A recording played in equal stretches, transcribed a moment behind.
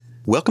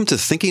Welcome to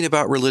Thinking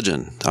About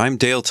Religion. I'm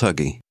Dale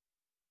Tuggy.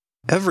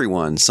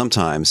 Everyone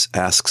sometimes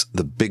asks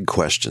the big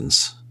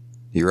questions.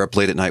 You're up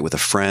late at night with a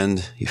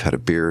friend, you've had a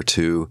beer or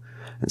two,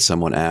 and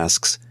someone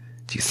asks,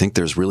 "Do you think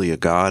there's really a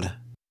God?"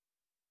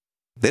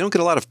 They don't get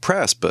a lot of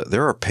press, but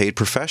there are paid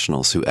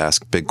professionals who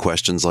ask big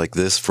questions like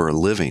this for a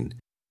living.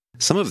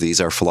 Some of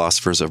these are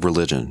philosophers of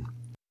religion.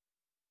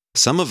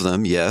 Some of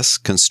them, yes,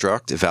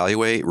 construct,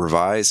 evaluate,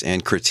 revise,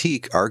 and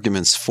critique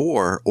arguments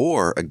for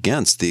or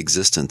against the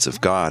existence of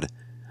God.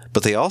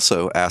 But they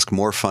also ask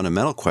more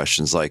fundamental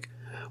questions like,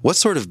 what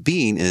sort of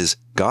being is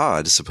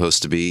God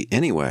supposed to be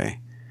anyway?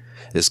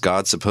 Is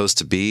God supposed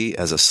to be,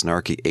 as a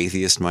snarky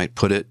atheist might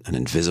put it, an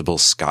invisible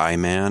sky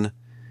man?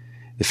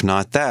 If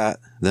not that,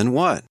 then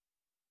what?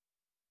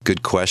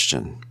 Good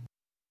question.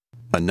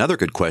 Another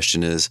good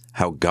question is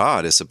how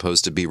God is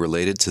supposed to be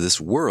related to this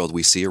world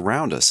we see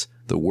around us,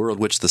 the world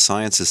which the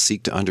sciences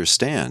seek to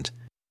understand.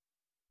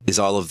 Is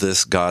all of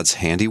this God's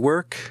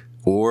handiwork,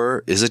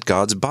 or is it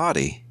God's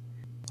body?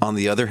 On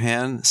the other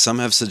hand, some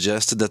have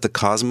suggested that the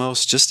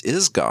cosmos just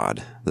is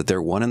God, that they're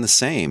one and the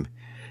same.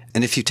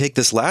 And if you take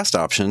this last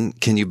option,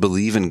 can you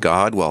believe in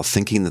God while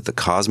thinking that the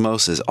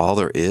cosmos is all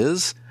there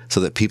is, so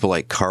that people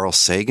like Carl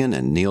Sagan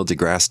and Neil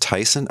deGrasse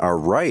Tyson are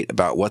right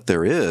about what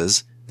there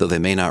is, though they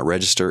may not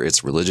register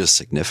its religious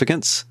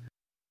significance?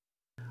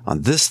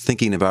 On this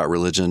Thinking About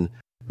Religion,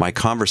 my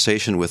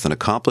conversation with an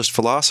accomplished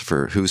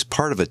philosopher who's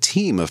part of a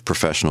team of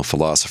professional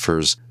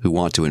philosophers who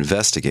want to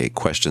investigate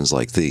questions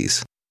like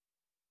these.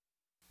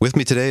 With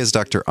me today is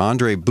Dr.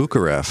 Andrei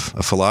Buckareff,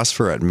 a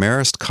philosopher at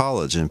Marist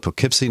College in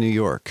Poughkeepsie, New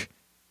York.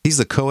 He's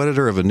the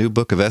co-editor of a new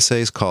book of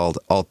essays called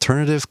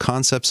Alternative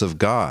Concepts of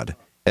God,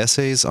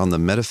 Essays on the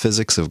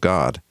Metaphysics of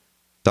God.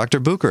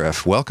 Dr.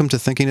 Buckareff, welcome to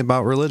Thinking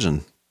About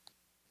Religion.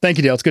 Thank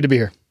you, Dale. It's good to be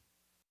here.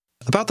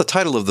 About the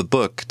title of the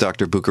book,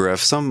 Dr. Buckareff,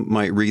 some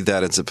might read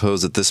that and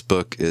suppose that this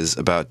book is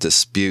about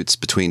disputes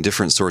between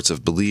different sorts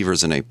of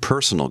believers in a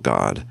personal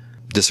God,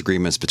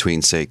 disagreements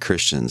between, say,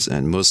 Christians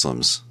and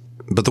Muslims.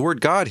 But the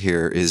word God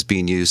here is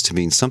being used to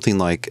mean something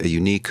like a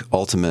unique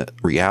ultimate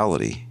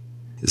reality.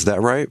 Is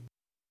that right?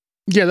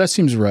 Yeah, that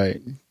seems right.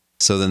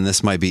 So then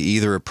this might be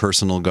either a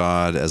personal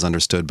God as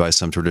understood by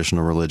some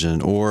traditional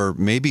religion, or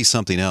maybe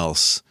something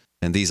else.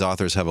 And these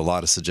authors have a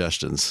lot of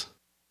suggestions.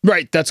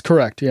 Right, that's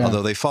correct, yeah.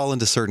 Although they fall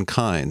into certain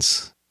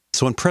kinds.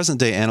 So in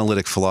present-day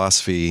analytic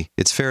philosophy,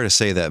 it's fair to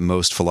say that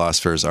most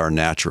philosophers are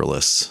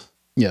naturalists.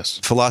 Yes.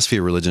 Philosophy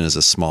of religion is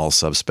a small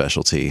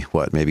subspecialty.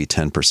 Maybe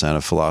 10%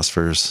 of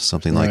philosophers,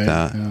 something like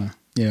that.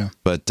 Yeah.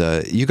 But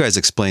you guys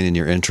explain in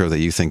your intro that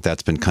you think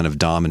that's been kind of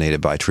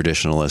dominated by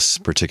traditionalists,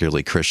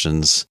 particularly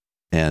Christians.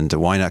 And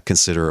why not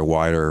consider a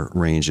wider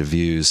range of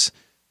views?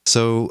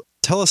 So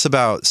tell us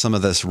about some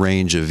of this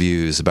range of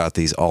views about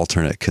these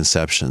alternate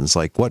conceptions.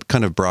 Like what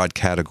kind of broad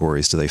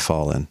categories do they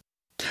fall in?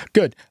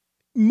 Good.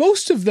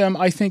 Most of them,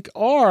 I think,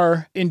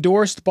 are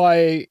endorsed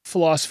by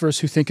philosophers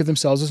who think of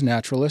themselves as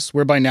naturalists,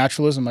 where by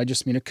naturalism, I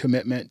just mean a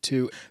commitment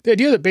to the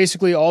idea that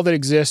basically all that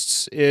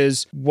exists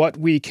is what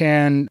we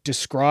can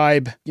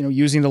describe,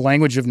 using the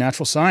language of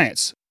natural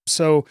science.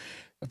 So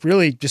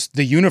really just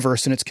the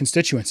universe and its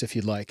constituents, if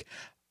you'd like.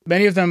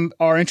 Many of them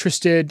are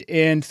interested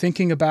in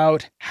thinking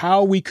about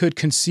how we could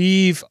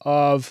conceive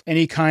of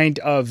any kind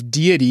of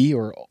deity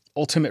or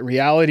ultimate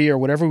reality or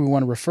whatever we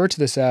want to refer to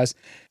this as,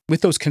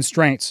 with those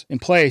constraints in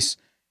place.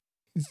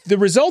 The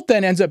result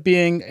then ends up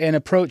being an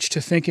approach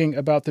to thinking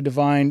about the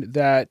divine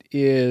that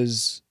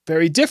is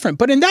very different.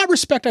 But in that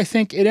respect, I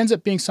think it ends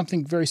up being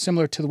something very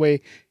similar to the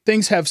way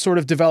things have sort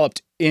of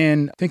developed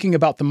in thinking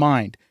about the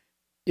mind.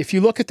 If you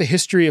look at the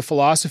history of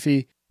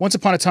philosophy, once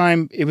upon a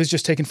time, it was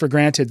just taken for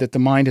granted that the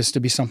mind is to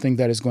be something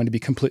that is going to be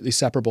completely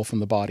separable from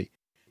the body.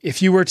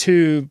 If you were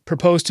to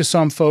propose to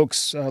some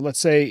folks, let's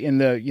say in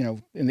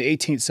the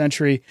 18th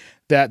century,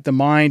 that the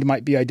mind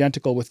might be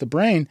identical with the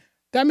brain,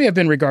 that may have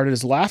been regarded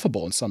as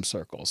laughable in some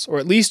circles, or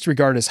at least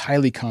regarded as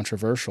highly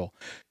controversial.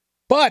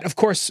 But, of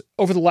course,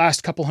 over the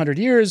last couple hundred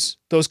years,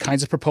 those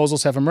kinds of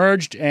proposals have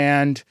emerged,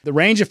 and the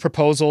range of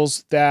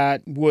proposals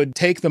that would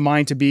take the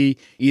mind to be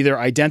either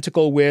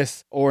identical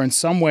with or in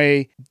some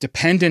way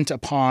dependent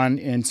upon,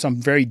 in some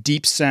very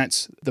deep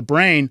sense, the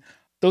brain,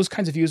 those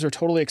kinds of views are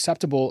totally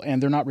acceptable, and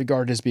they're not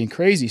regarded as being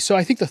crazy. So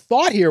I think the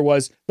thought here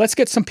was, let's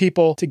get some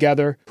people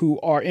together who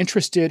are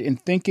interested in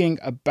thinking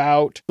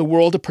about the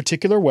world a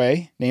particular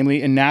way,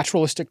 namely in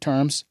naturalistic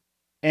terms,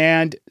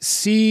 and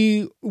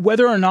see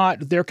whether or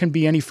not there can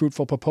be any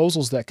fruitful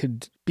proposals that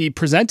could be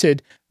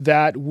presented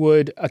that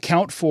would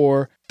account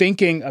for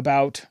thinking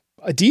about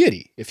a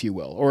deity, if you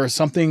will, or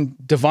something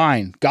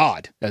divine,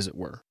 God, as it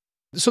were.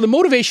 So the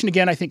motivation,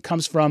 again, I think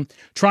comes from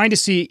trying to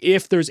see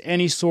if there's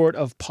any sort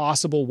of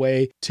possible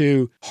way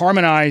to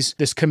harmonize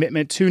this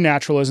commitment to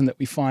naturalism that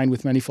we find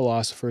with many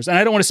philosophers. And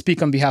I don't want to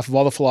speak on behalf of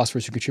all the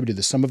philosophers who contributed to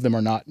this. Some of them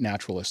are not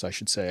naturalists, I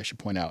should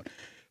point out.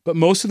 But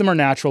most of them are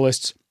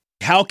naturalists.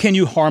 How can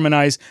you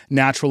harmonize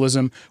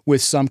naturalism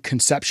with some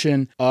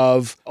conception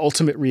of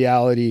ultimate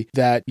reality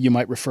that you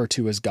might refer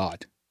to as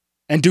God?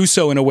 And do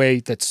so in a way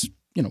that's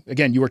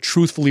again, you are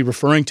truthfully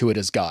referring to it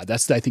as God.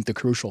 That's, I think, the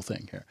crucial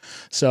thing here.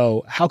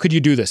 So how could you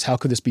do this? How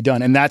could this be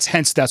done? And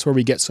that's where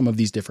we get some of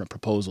these different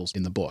proposals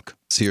in the book.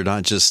 So you're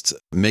not just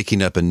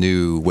making up a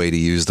new way to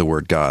use the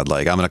word God,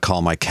 like I'm going to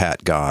call my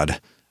cat God.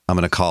 I'm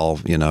going to call,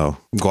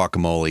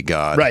 guacamole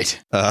God. Right.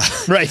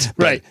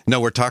 Right. No,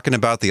 we're talking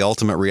about the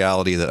ultimate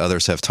reality that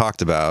others have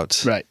talked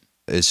about. Right.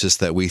 It's just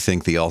that we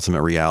think the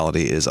ultimate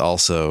reality is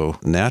also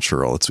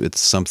natural.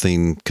 It's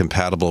something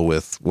compatible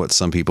with what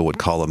some people would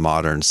call a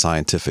modern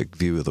scientific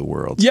view of the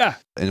world. Yeah.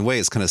 In a way,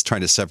 it's kind of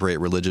trying to separate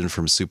religion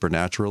from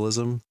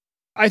supernaturalism.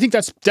 I think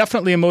that's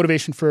definitely a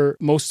motivation for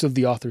most of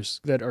the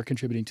authors that are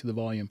contributing to the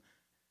volume.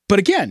 But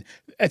again,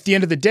 at the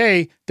end of the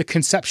day, the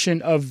conception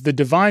of the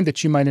divine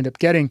that you might end up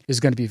getting is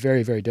going to be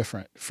very, very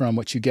different from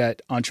what you get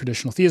on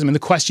traditional theism. And the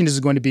question is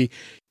going to be,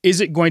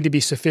 is it going to be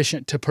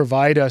sufficient to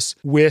provide us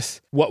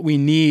with what we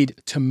need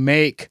to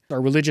make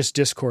our religious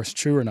discourse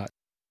true or not?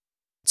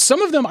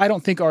 Some of them I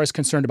don't think are as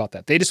concerned about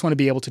that. They just want to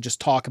be able to just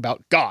talk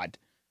about God.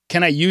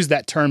 Can I use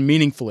that term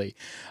meaningfully?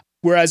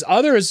 Whereas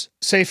others,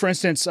 say, for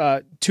instance,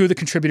 two of the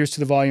contributors to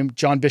the volume,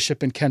 John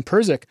Bishop and Ken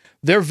Persick,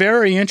 they're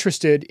very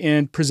interested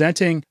in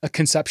presenting a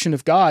conception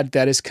of God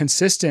that is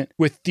consistent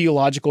with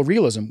theological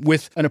realism,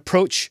 with an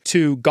approach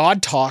to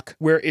God talk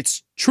where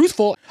it's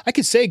truthful. I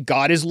could say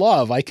God is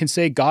love. I can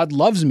say God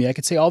loves me. I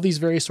could say all these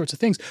various sorts of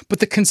things. But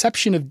the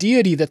conception of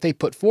deity that they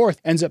put forth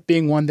ends up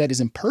being one that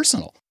is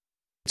impersonal.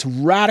 It's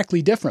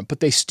radically different, but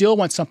they still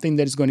want something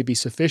that is going to be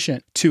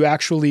sufficient to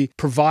actually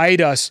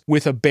provide us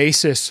with a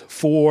basis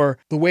for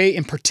the way,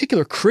 in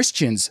particular,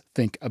 Christians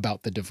think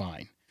about the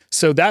divine.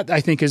 So that,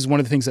 I think, is one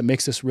of the things that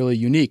makes this really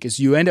unique, is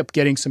you end up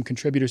getting some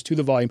contributors to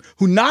the volume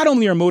who not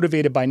only are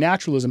motivated by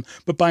naturalism,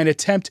 but by an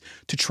attempt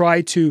to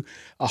try to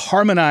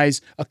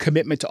harmonize a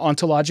commitment to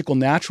ontological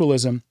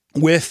naturalism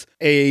with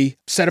a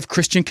set of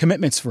Christian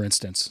commitments, for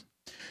instance.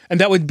 And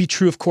that would be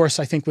true, of course,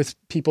 I think, with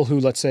people who,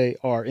 let's say,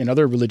 are in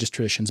other religious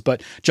traditions.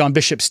 But John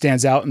Bishop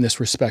stands out in this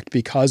respect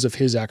because of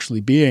his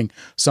actually being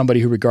somebody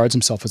who regards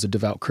himself as a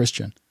devout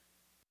Christian.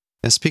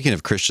 And speaking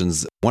of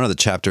Christians, one of the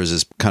chapters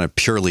is kind of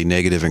purely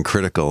negative and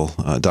critical.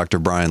 Dr.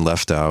 Brian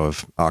Leftow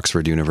of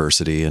Oxford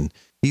University, and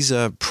he's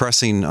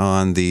pressing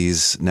on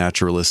these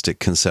naturalistic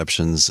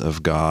conceptions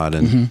of God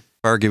and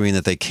arguing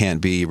that they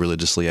can't be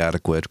religiously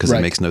adequate because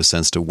it makes no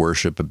sense to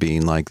worship a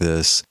being like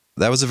this.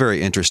 That was a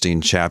very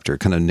interesting chapter,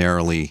 kind of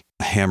narrowly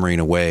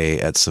hammering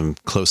away at some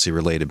closely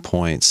related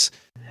points.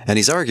 And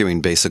he's arguing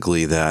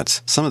basically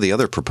that some of the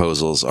other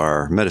proposals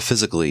are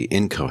metaphysically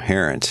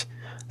incoherent,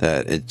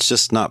 that it's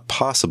just not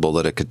possible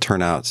that it could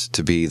turn out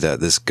to be that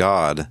this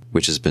God,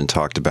 which has been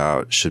talked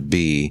about, should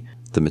be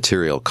the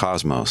material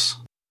cosmos.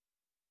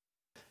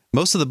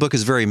 Most of the book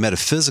is very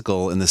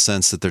metaphysical in the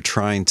sense that they're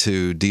trying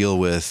to deal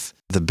with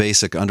the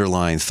basic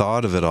underlying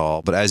thought of it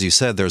all. But as you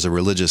said, there's a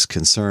religious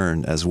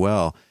concern as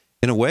well.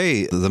 In a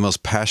way, the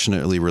most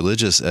passionately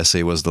religious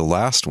essay was the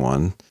last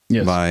one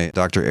by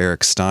Dr.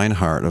 Eric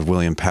Steinhardt of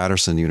William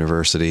Patterson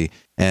University.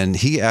 And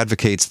he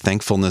advocates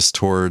thankfulness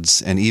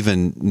towards and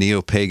even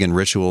neo-pagan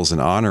rituals in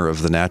honor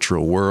of the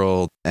natural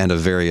world and of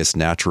various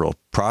natural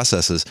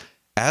processes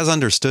as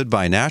understood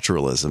by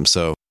naturalism.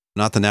 So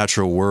not the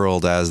natural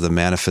world as the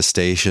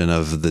manifestation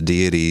of the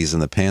deities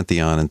and the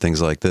pantheon and things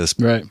like this.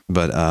 Right.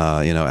 But,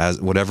 as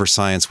whatever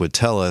science would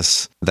tell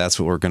us, that's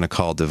what we're going to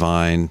call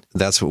divine.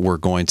 That's what we're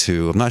going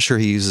to, I'm not sure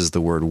he uses the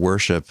word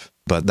worship,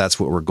 but that's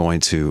what we're going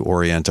to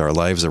orient our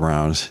lives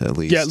around, at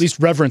least. Yeah, at least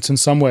reverence in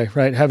some way,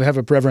 right? Have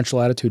a reverential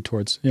attitude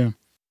towards,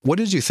 What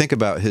did you think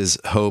about his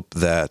hope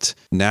that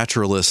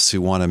naturalists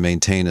who want to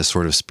maintain a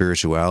sort of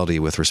spirituality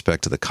with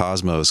respect to the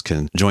cosmos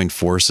can join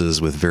forces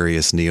with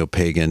various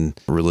neo-pagan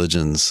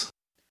religions?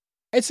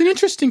 It's an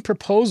interesting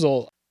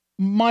proposal.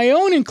 My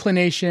own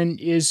inclination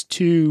is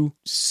to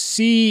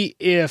see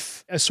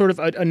if a sort of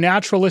a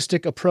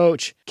naturalistic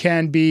approach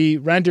can be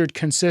rendered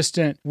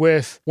consistent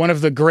with one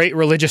of the great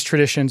religious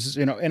traditions,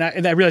 and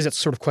I realize that's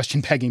sort of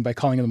question pegging by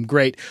calling them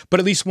great,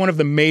 but at least one of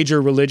the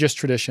major religious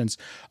traditions.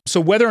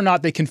 So whether or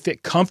not they can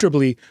fit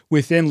comfortably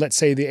within, let's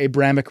say, the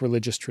Abrahamic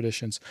religious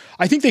traditions,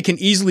 I think they can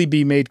easily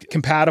be made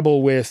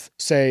compatible with,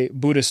 say,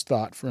 Buddhist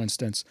thought, for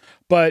instance.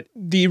 But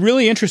the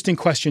really interesting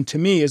question to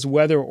me is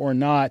whether or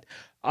not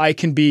I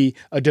can be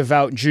a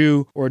devout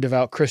Jew or a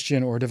devout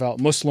Christian or a devout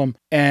Muslim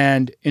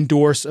and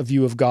endorse a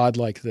view of God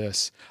like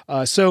this.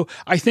 So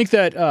I think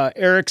that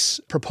Eric's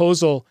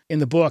proposal in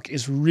the book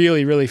is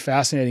really, really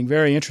fascinating,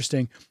 very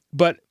interesting.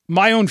 But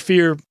my own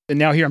fear, and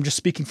now here I'm just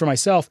speaking for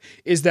myself,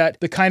 is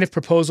that the kind of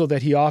proposal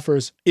that he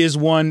offers is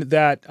one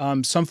that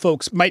some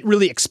folks might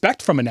really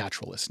expect from a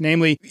naturalist.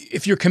 Namely,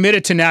 if you're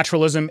committed to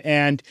naturalism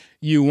and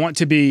you want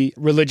to be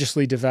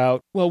religiously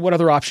devout, well, what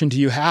other option do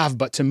you have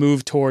but to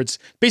move towards,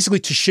 basically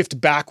to shift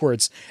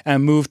backwards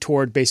and move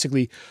toward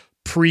basically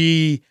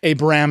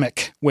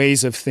pre-Abrahamic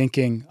ways of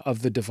thinking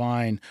of the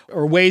divine,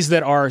 or ways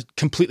that are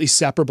completely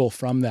separable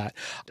from that.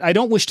 I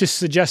don't wish to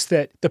suggest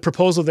that the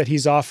proposal that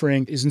he's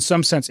offering is in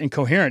some sense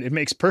incoherent. It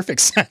makes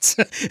perfect sense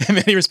in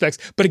many respects.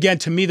 But again,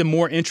 to me, the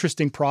more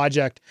interesting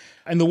project,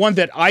 and the one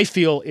that I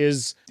feel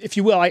is, if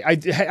you will, I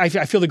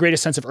feel the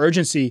greatest sense of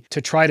urgency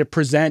to try to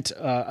present,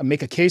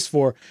 make a case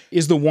for,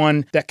 is the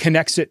one that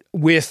connects it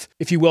with,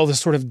 if you will, the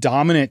sort of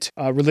dominant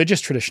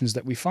religious traditions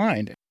that we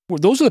find.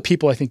 Those are the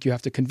people I think you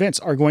have to convince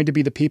are going to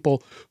be the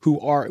people who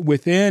are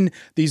within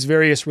these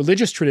various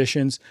religious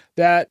traditions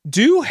that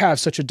do have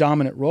such a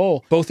dominant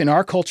role, both in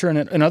our culture and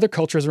in other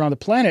cultures around the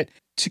planet,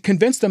 to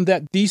convince them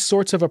that these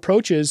sorts of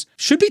approaches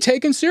should be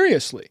taken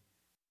seriously.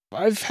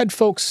 I've had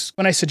folks,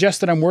 when I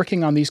suggest that I'm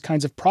working on these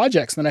kinds of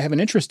projects, and I have an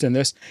interest in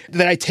this,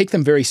 that I take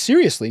them very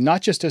seriously,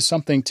 not just as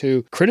something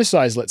to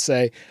criticize, let's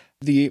say.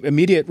 The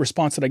immediate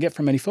response that I get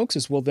from many folks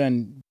is, well,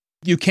 then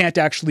you can't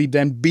actually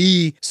then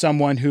be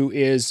someone who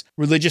is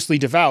religiously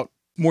devout,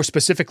 more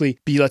specifically,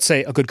 be, let's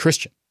say, a good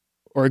Christian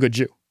or a good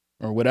Jew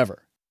or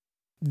whatever.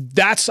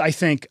 That's, I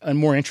think, a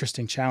more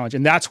interesting challenge.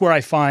 And that's where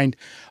I find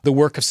the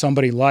work of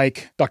somebody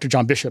like Dr.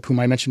 John Bishop, whom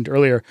I mentioned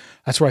earlier.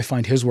 That's where I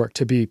find his work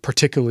to be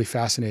particularly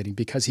fascinating,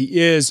 because he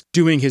is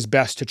doing his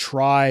best to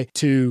try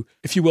to,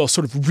 if you will,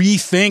 sort of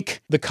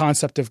rethink the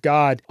concept of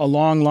God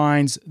along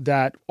lines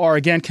that are,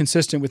 again,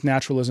 consistent with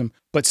naturalism,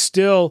 but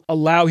still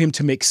allow him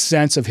to make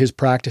sense of his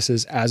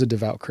practices as a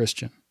devout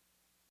Christian.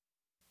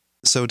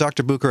 So,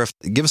 Dr. Buckareff,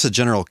 give us a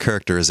general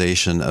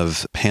characterization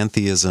of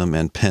pantheism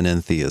and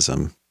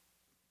panentheism.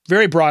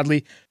 Very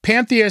broadly,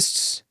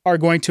 pantheists are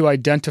going to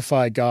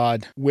identify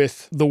God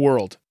with the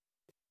world.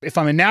 If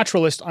I'm a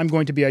naturalist, I'm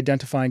going to be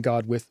identifying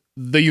God with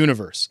the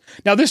universe.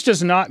 Now, this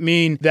does not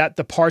mean that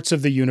the parts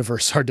of the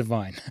universe are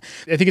divine.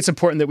 I think it's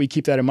important that we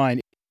keep that in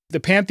mind.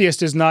 The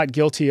pantheist is not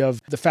guilty of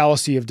the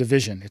fallacy of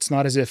division. It's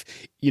not as if,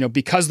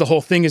 because the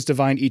whole thing is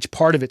divine, each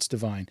part of it's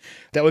divine.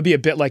 That would be a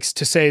bit like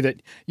to say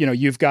that,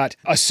 you've got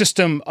a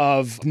system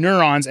of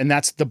neurons and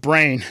that's the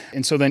brain.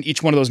 And so then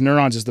each one of those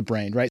neurons is the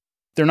brain, right?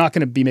 They're not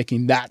going to be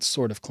making that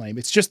sort of claim.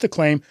 It's just the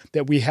claim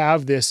that we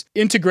have this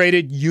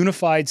integrated,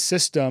 unified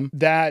system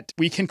that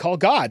we can call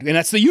God, and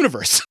that's the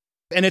universe.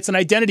 And it's an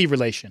identity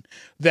relation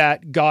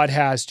that God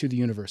has to the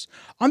universe.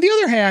 On the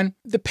other hand,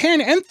 the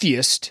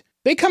panentheist,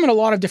 they come in a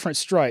lot of different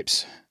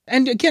stripes.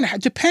 And again,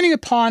 depending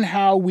upon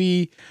how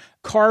we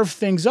carve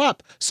things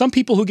up, some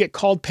people who get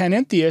called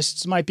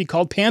panentheists might be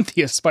called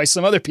pantheists by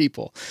some other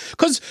people.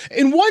 Because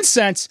in one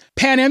sense,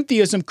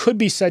 panentheism could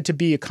be said to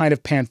be a kind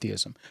of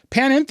pantheism.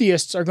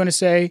 Panentheists are going to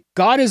say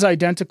God is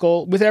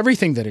identical with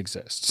everything that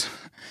exists,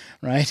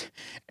 right?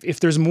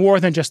 If there's more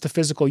than just the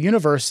physical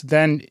universe,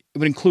 then it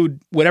would include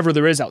whatever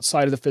there is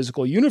outside of the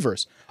physical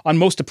universe on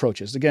most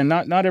approaches. Again,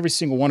 not every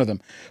single one of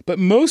them, but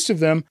most of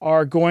them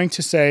are going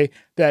to say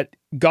that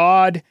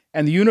God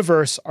and the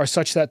universe are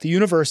such that the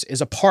universe is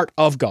a part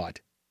of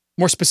God,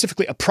 more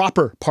specifically, a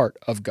proper part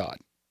of God.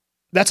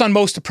 That's on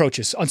most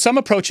approaches. On some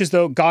approaches,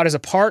 though, God is a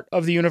part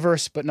of the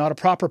universe, but not a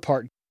proper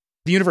part.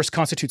 The universe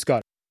constitutes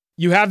God.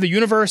 You have the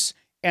universe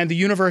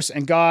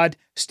and God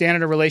stand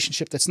in a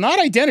relationship that's not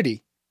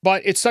identity,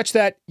 but it's such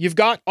that you've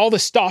got all the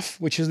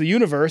stuff, which is the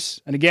universe,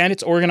 and again,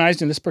 it's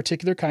organized in this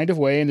particular kind of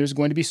way, and there's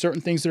going to be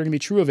certain things that are going to be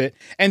true of it,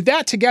 and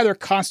that together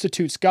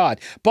constitutes God.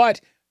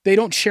 But they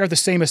don't share the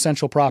same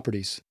essential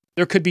properties.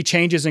 There could be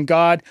changes in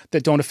God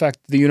that don't affect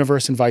the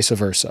universe and vice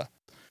versa.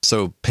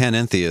 So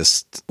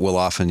panentheists will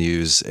often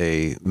use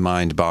a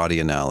mind-body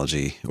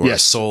analogy or a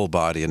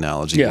soul-body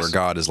analogy where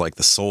God is like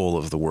the soul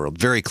of the world,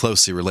 very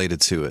closely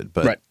related to it,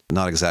 but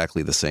not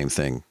exactly the same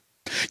thing.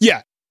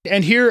 Yeah.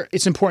 And here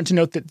it's important to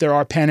note that there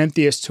are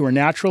panentheists who are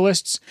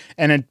naturalists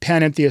and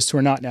panentheists who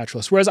are not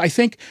naturalists. Whereas I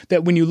think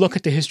that when you look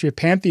at the history of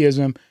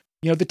pantheism,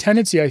 the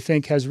tendency, I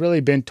think, has really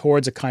been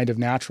towards a kind of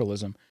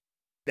naturalism.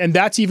 And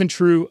that's even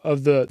true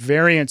of the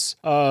variants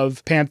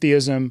of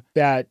pantheism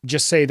that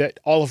just say that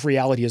all of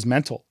reality is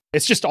mental.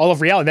 It's just all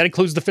of reality. That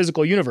includes the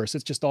physical universe.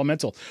 It's just all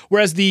mental.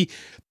 Whereas the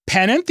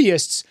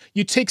panentheists,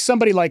 you take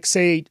somebody like,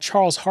 say,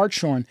 Charles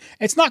Hartshorne.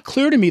 It's not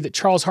clear to me that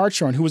Charles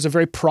Hartshorne, who was a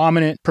very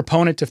prominent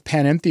proponent of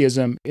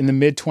panentheism in the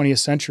mid-20th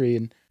century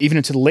and even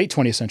into the late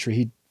 20th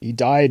century, he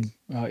died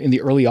in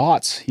the early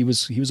aughts. He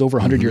was over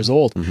 100 years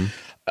old. Mm-hmm.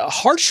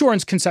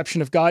 Hartshorne's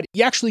conception of God,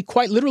 he actually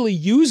quite literally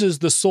uses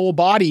the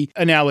soul-body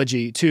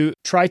analogy to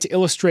try to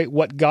illustrate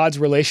what God's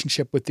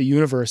relationship with the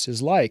universe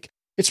is like.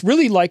 It's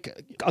really like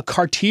a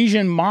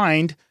Cartesian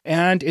mind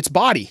and its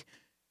body.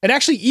 And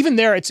actually, even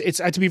there, I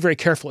have to be very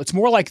careful. It's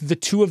more like the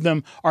two of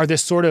them are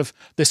this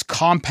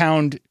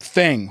compound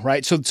thing,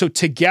 right? So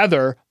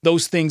together,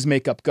 those things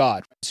make up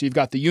God. So you've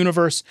got the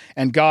universe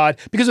and God,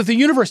 because if the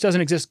universe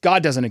doesn't exist,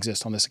 God doesn't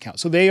exist on this account.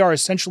 So they are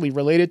essentially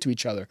related to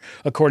each other,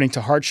 according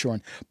to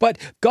Hartshorne. But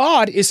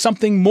God is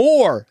something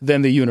more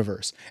than the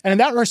universe. And in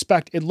that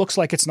respect, it looks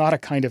like it's not a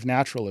kind of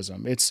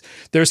naturalism.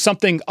 There's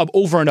something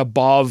over and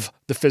above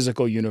the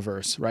physical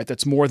universe, right?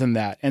 That's more than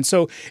that. And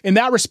so in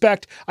that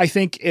respect, I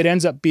think it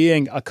ends up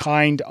being a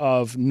kind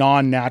of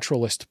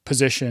non-naturalist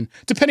position,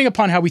 depending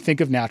upon how we think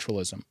of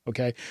naturalism,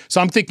 okay?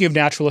 So I'm thinking of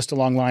naturalist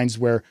along lines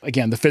where,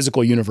 again, the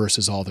physical universe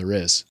is all there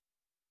is.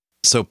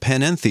 So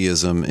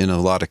panentheism, in a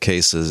lot of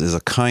cases, is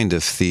a kind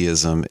of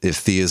theism if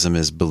theism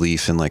is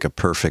belief in like a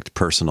perfect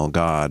personal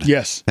God.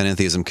 Yes.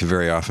 Panentheism can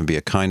very often be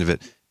a kind of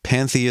it.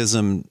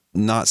 Pantheism,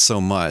 not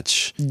so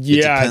much. Yeah.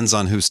 It depends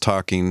on who's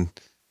talking.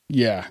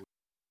 Yeah.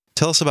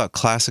 Tell us about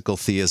classical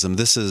theism.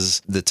 This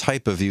is the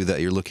type of view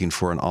that you're looking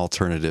for an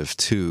alternative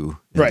to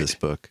in this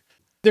book.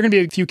 There are going to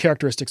be a few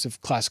characteristics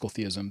of classical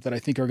theism that I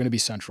think are going to be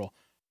central.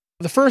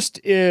 The first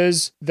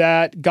is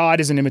that God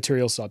is an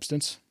immaterial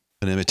substance.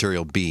 An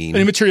immaterial being.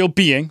 An immaterial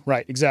being,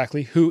 right,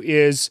 exactly, who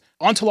is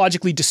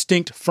ontologically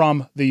distinct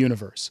from the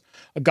universe.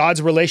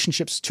 God's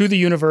relationships to the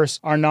universe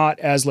are not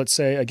as, let's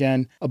say,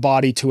 again, a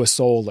body to a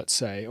soul, let's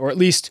say, or at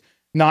least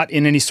not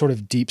in any sort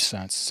of deep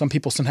sense. Some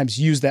people sometimes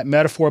use that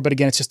metaphor, but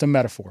again, it's just a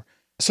metaphor.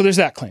 So there's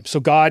that claim. So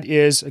God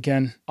is,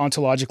 again,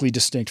 ontologically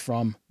distinct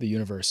from the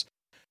universe.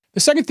 The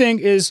second thing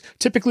is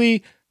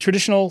typically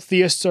traditional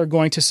theists are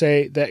going to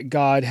say that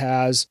God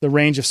has the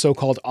range of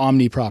so-called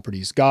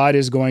omni-properties. God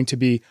is going to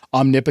be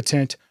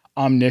omnipotent,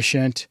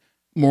 omniscient,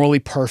 morally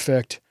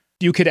perfect.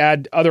 You could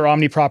add other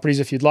omni-properties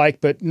if you'd like,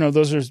 but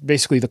those are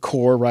basically the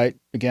core, right?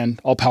 Again,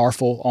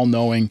 all-powerful,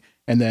 all-knowing,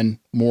 and then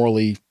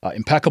morally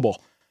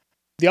impeccable.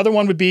 The other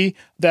one would be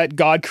that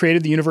God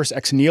created the universe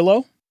ex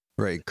nihilo.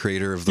 Right,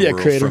 creator of the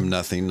world from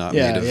nothing, not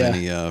made of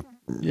any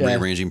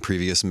rearranging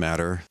previous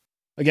matter.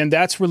 Again,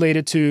 that's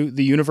related to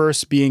the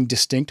universe being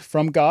distinct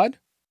from God.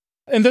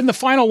 And then the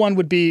final one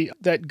would be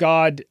that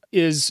God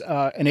is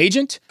an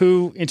agent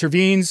who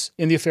intervenes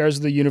in the affairs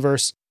of the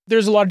universe.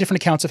 There's a lot of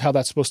different accounts of how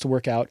that's supposed to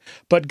work out,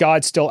 but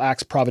God still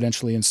acts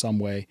providentially in some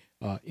way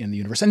in the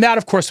universe. And that,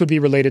 of course, would be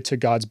related to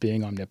God's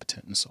being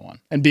omnipotent and so on,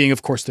 and being,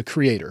 of course, the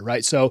creator,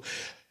 right? So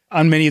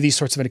on many of these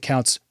sorts of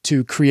accounts,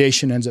 to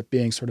creation ends up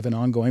being sort of an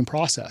ongoing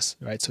process,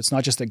 right? So it's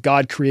not just that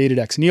God created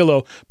ex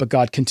nihilo, but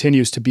God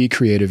continues to be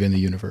creative in the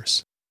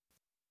universe.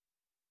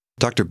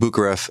 Dr.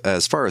 Buckareff,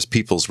 as far as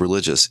people's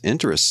religious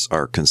interests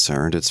are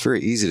concerned, it's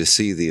very easy to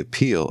see the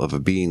appeal of a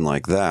being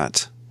like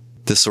that.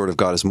 This sort of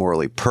God is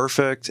morally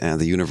perfect, and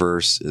the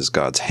universe is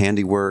God's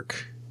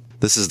handiwork.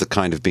 This is the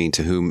kind of being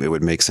to whom it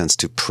would make sense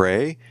to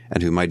pray,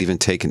 and who might even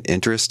take an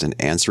interest in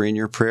answering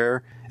your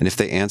prayer. And if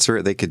they answer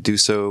it, they could do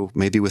so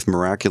maybe with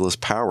miraculous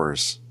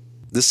powers.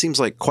 This seems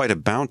like quite a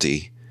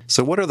bounty.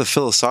 So what are the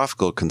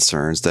philosophical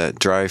concerns that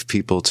drive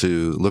people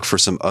to look for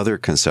some other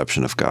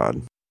conception of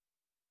God?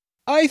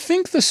 I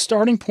think the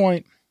starting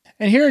point,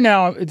 and here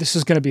now, this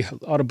is going to be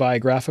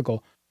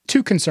autobiographical,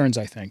 two concerns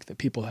I think that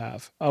people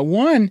have.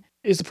 One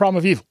is the problem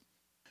of evil.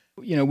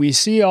 We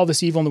see all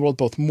this evil in the world,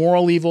 both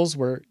moral evils,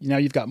 where now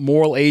you've got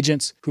moral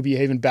agents who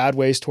behave in bad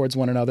ways towards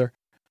one another,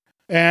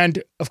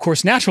 and of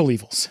course, natural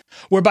evils,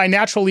 where by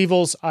natural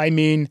evils, I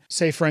mean,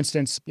 say, for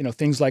instance,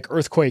 things like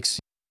earthquakes.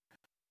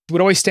 What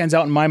always stands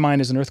out in my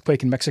mind is an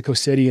earthquake in Mexico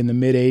City in the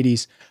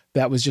mid-'80s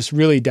that was just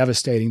really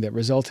devastating, that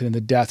resulted in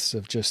the deaths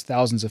of just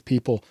thousands of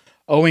people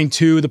owing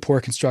to the poor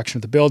construction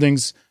of the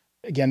buildings.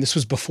 Again, this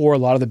was before a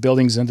lot of the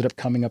buildings ended up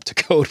coming up to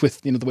code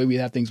with, the way we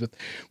have things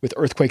with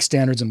earthquake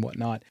standards and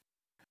whatnot.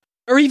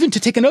 Or even to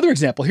take another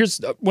example, here's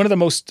one of the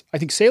most, I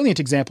think, salient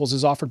examples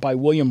is offered by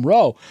William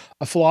Rowe,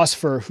 a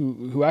philosopher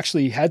who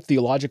actually had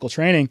theological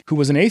training, who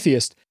was an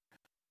atheist.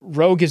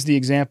 Rowe gives the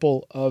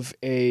example of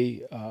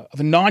a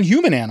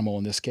non-human animal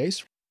in this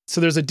case. So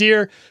there's a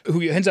deer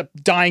who ends up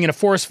dying in a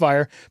forest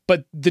fire,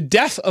 but the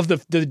death of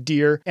the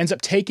deer ends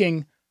up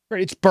taking,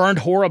 right, it's burned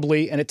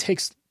horribly, and it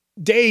takes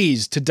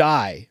days to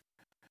die.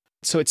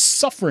 So it's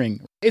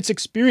suffering. It's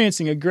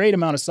experiencing a great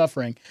amount of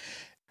suffering.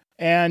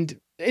 And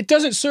it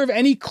doesn't serve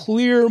any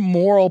clear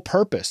moral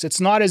purpose.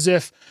 It's not as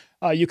if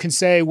you can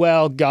say,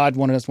 well, God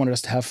wanted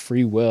us to have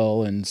free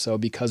will, and so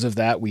because of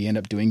that, we end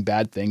up doing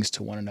bad things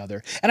to one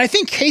another. And I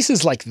think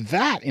cases like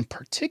that in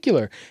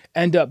particular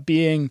end up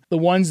being the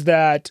ones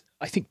that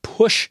I think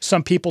push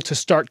some people to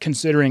start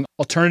considering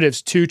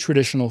alternatives to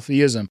traditional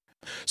theism.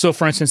 So,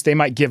 for instance, they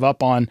might give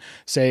up on,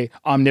 say,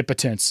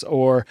 omnipotence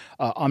or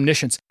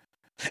omniscience.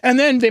 And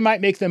then they might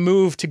make the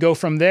move to go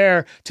from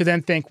there to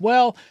then think,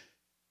 well,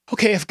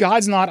 okay, if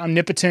God's not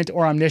omnipotent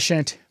or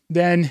omniscient,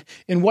 then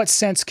in what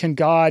sense can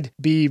God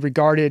be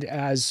regarded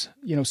as,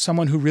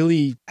 someone who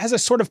really has a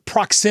sort of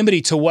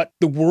proximity to what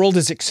the world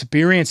is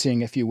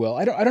experiencing, if you will?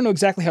 I don't know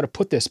exactly how to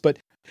put this, but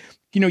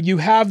you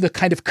have the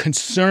kind of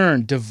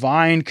concern,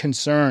 divine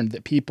concern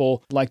that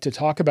people like to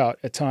talk about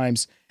at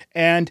times.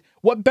 And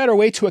what better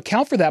way to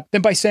account for that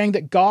than by saying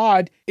that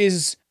God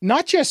is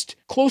not just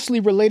closely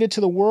related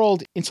to the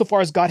world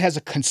insofar as God has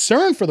a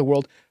concern for the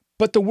world,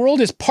 but the world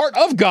is part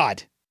of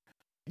God.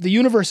 the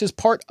universe is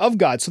part of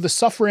God. So the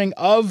suffering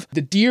of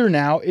the deer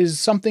now is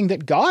something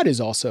that God is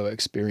also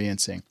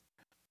experiencing.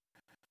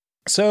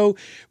 So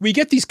we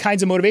get these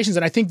kinds of motivations,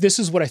 and I think this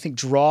is what I think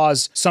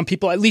draws some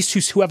people, at least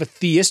who have a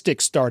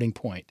theistic starting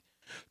point,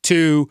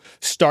 to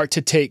start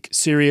to take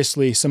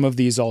seriously some of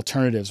these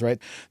alternatives, right?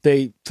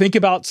 They think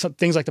about some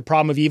things like the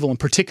problem of evil. In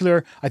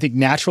particular, I think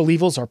natural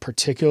evils are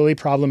particularly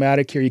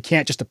problematic here. You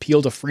can't just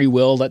appeal to free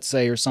will, let's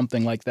say, or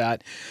something like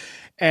that.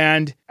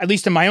 And at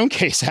least in my own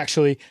case,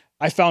 actually,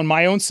 I found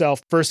my own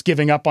self first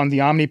giving up on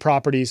the omni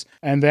properties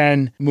and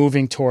then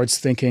moving towards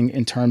thinking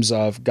in terms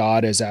of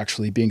God as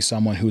actually being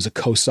someone who's a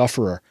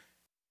co-sufferer.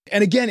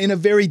 And again, in a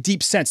very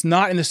deep sense,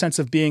 not in the sense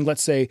of being,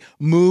 let's say,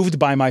 moved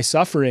by my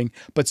suffering,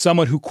 but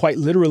someone who quite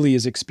literally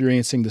is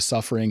experiencing the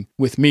suffering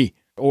with me,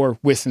 or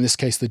with, in this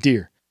case, the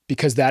deer,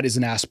 because that is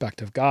an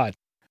aspect of God.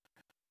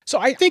 So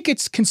I think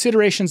it's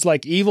considerations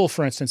like evil,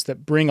 for instance,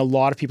 that bring a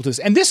lot of people to this.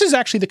 And this is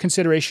actually the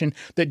consideration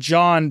that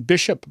John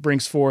Bishop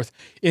brings forth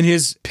in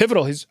his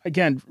pivotal, his,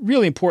 again,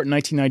 really important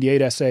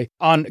 1998 essay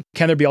on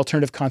Can There Be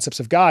Alternative Concepts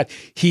of God?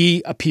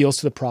 He appeals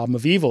to the problem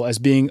of evil as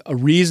being a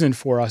reason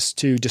for us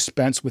to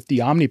dispense with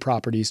the omni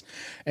properties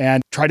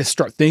and try to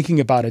start thinking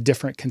about a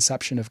different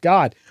conception of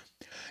God.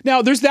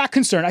 Now, there's that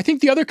concern. I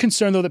think the other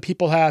concern, though, that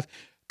people have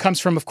comes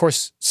from, of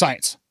course,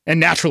 science and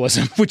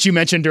naturalism, which you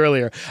mentioned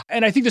earlier.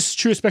 And I think this is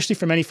true, especially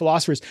for many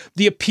philosophers.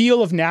 The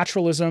appeal of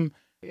naturalism,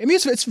 I mean,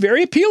 it's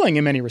very appealing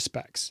in many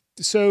respects.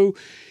 So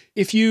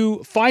if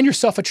you find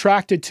yourself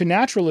attracted to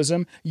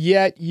naturalism,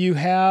 yet you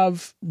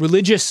have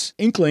religious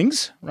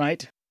inklings,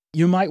 right?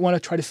 You might want to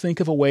try to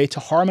think of a way to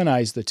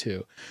harmonize the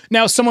two.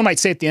 Now, someone might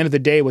say at the end of the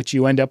day, what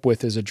you end up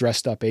with is a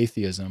dressed up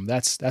atheism.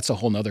 That's a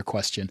whole nother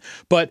question.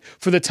 But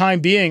for the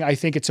time being, I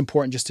think it's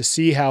important just to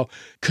see how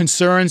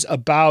concerns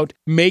about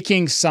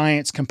making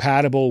science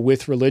compatible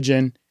with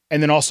religion,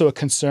 and then also a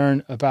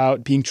concern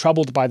about being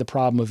troubled by the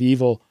problem of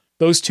evil,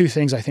 those two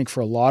things, I think, for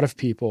a lot of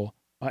people,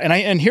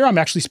 and here I'm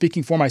actually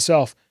speaking for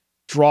myself,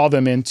 draw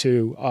them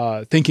into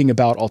thinking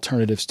about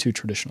alternatives to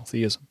traditional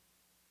theism.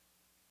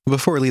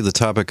 Before we leave the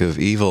topic of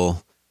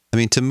evil, I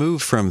mean, to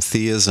move from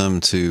theism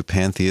to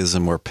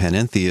pantheism or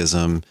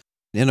panentheism,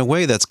 in a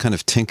way that's kind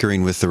of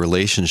tinkering with the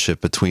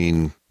relationship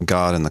between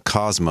God and the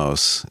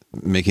cosmos,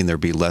 making there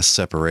be less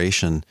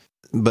separation.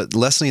 But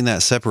lessening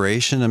that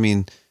separation, I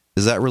mean,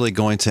 is that really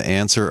going to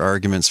answer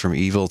arguments from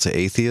evil to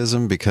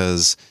atheism?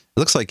 Because it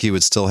looks like you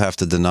would still have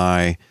to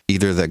deny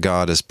either that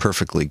God is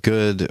perfectly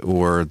good,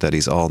 or that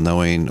he's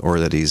all-knowing, or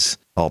that he's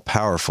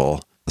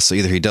all-powerful. So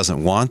either he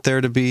doesn't want there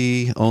to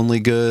be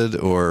only good,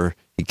 or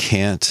he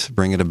can't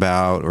bring it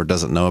about, or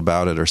doesn't know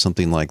about it, or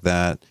something like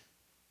that.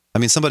 I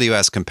mean, somebody who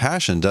has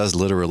compassion does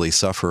literally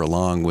suffer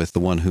along with the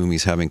one whom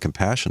he's having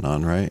compassion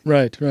on, right?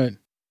 Right, right.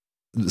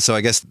 So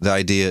I guess the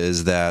idea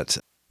is that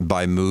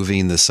by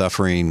moving the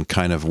suffering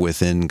kind of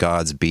within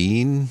God's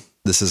being,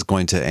 this is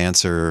going to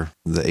answer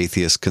the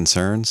atheist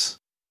concerns?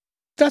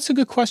 That's a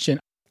good question.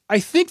 I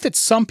think that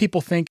some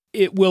people think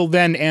it will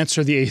then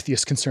answer the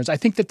atheist concerns. I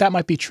think that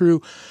might be true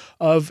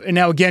of, and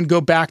now again, go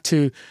back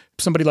to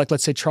somebody like,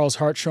 let's say, Charles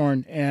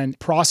Hartshorne and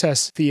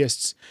process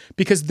theists,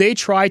 because they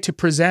try to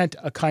present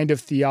a kind of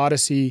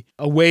theodicy,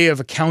 a way of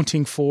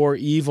accounting for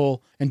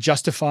evil and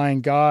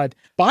justifying God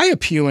by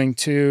appealing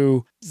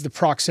to the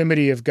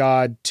proximity of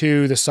God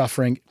to the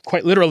suffering,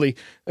 quite literally,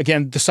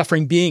 again, the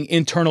suffering being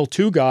internal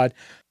to God.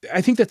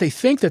 I think that they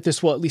think that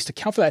this will at least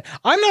account for that.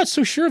 I'm not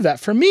so sure of that.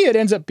 For me, it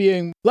ends up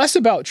being less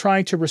about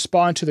trying to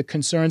respond to the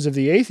concerns of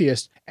the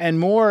atheist and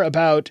more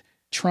about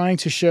trying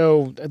to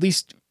show, at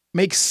least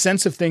make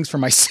sense of things for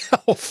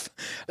myself.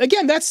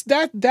 Again,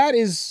 that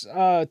is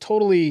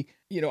totally,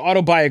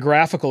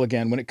 autobiographical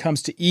again when it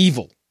comes to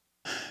evil.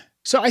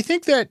 So I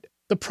think that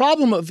the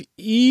problem of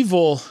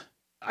evil,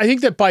 I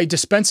think that by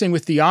dispensing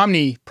with the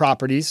omni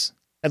properties,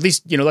 at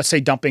least, let's say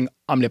dumping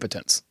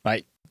omnipotence,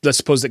 right? Let's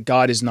suppose that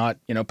God is not,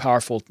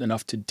 powerful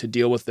enough to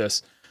deal with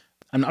this.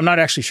 I'm not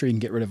actually sure you can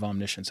get rid of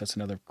omniscience. That's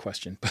another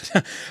question.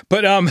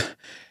 But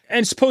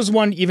and suppose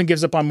one even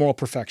gives up on moral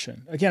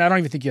perfection. Again, I don't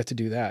even think you have to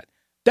do that.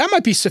 That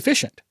might be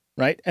sufficient,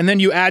 right? And then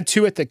you add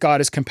to it that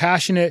God is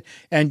compassionate,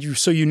 and you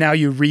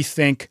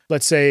rethink,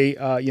 let's say,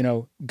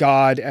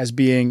 God as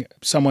being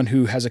someone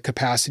who has a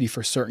capacity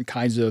for certain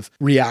kinds of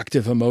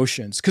reactive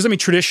emotions. Because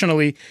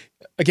traditionally,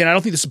 again, I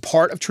don't think this is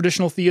part of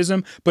traditional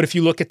theism, but if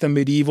you look at the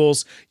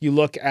medievals, you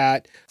look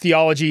at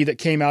theology that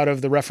came out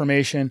of the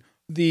Reformation,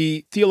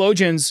 the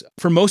theologians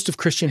for most of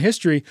Christian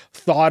history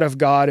thought of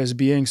God as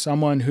being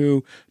someone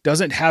who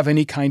doesn't have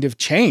any kind of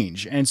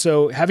change. And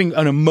so having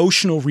an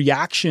emotional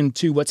reaction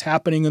to what's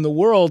happening in the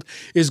world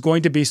is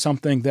going to be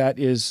something that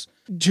is,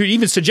 to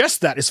even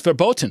suggest that is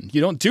verboten.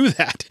 You don't do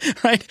that,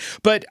 right?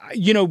 But,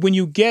 when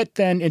you get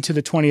then into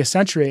the 20th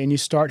century and you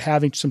start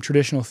having some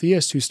traditional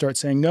theists who start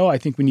saying, no, I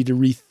think we need to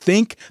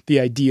rethink the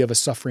idea of a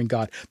suffering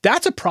God.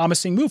 That's a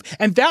promising move.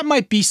 And that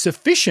might be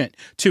sufficient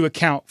to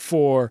account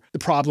for the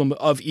problem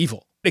of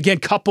evil. Again,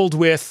 coupled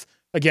with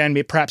Again,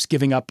 perhaps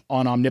giving up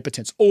on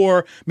omnipotence,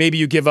 or maybe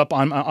you give up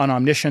on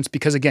omniscience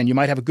because, again, you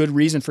might have a good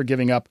reason for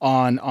giving up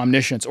on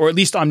omniscience, or at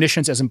least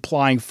omniscience as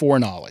implying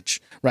foreknowledge,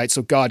 right?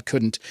 So God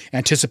couldn't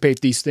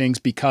anticipate these things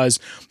because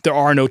there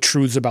are no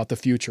truths about the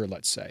future,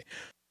 let's say.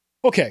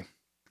 Okay,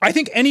 I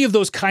think any of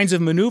those kinds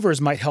of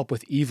maneuvers might help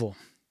with evil.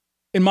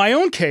 In my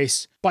own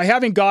case, by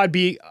having God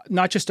be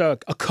not just a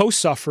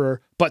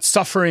co-sufferer, but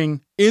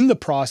suffering in the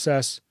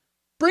process,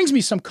 brings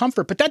me some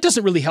comfort, but that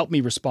doesn't really help me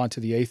respond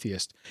to the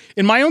atheist.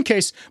 In my own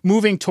case,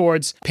 moving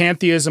towards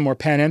pantheism or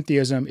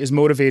panentheism is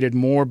motivated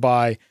more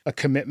by a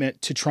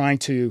commitment to trying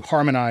to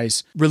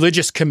harmonize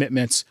religious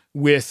commitments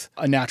with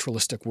a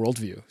naturalistic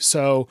worldview.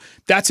 So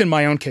that's in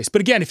my own case. But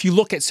again, if you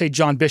look at, say,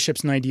 John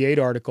Bishop's 98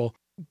 article,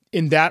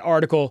 in that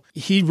article,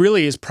 he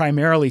really is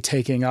primarily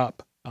taking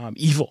up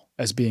evil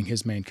as being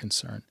his main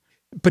concern.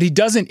 But he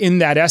doesn't, in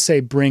that essay,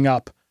 bring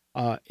up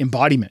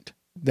embodiment.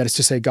 That is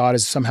to say, God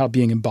is somehow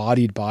being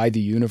embodied by the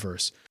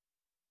universe.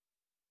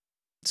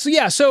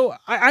 So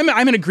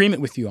I'm in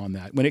agreement with you on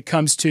that when it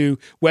comes to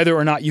whether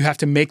or not you have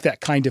to make that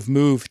kind of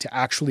move to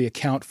actually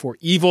account for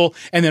evil,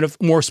 and then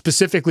more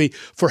specifically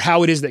for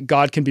how it is that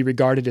God can be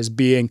regarded as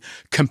being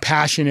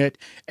compassionate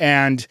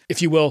and,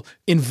 if you will,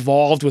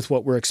 involved with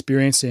what we're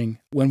experiencing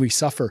when we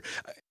suffer.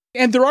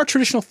 And there are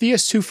traditional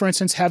theists who, for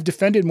instance, have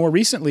defended more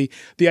recently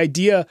the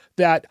idea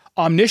that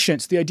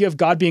omniscience, the idea of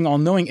God being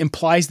all-knowing,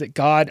 implies that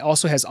God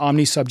also has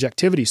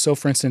omnisubjectivity. So,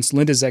 for instance,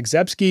 Linda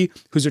Zagzebski,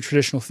 who's a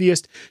traditional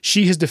theist,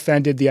 she has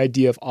defended the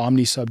idea of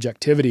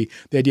omnisubjectivity,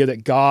 the idea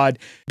that God,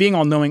 being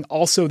all-knowing,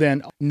 also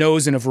then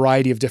knows in a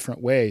variety of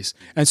different ways.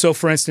 And so,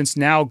 for instance,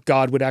 now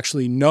God would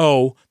actually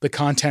know the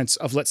contents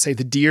of, let's say,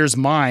 the deer's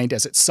mind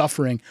as it's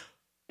suffering,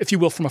 if you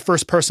will, from a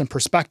first-person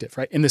perspective,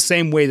 right? In the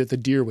same way that the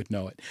deer would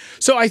know it.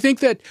 So I think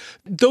that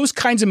those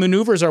kinds of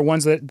maneuvers are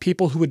ones that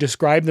people who would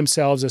describe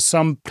themselves as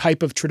some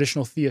type of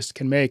traditional theist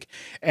can make.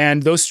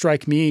 And those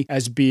strike me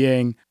as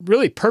being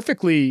really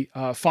perfectly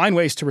fine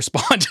ways to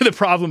respond to the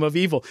problem of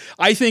evil.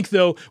 I think,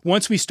 though,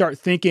 once we start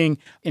thinking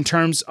in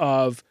terms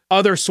of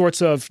other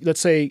sorts of,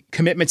 let's say,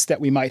 commitments that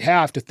we might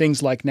have to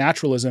things like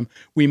naturalism,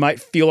 we might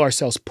feel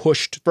ourselves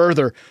pushed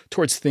further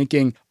towards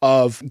thinking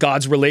of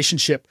God's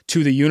relationship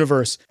to the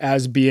universe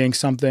as being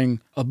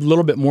something a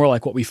little bit more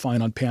like what we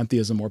find on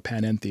pantheism or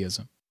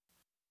panentheism.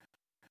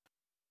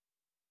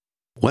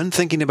 When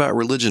thinking about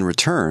religion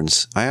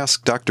returns, I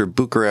asked Dr.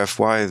 Buckareff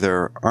why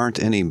there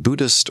aren't any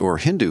Buddhist or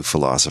Hindu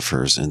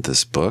philosophers in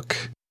this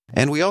book.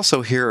 And we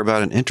also hear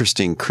about an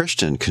interesting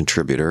Christian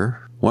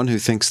contributor, one who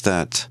thinks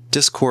that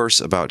discourse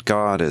about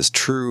God is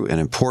true and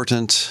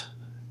important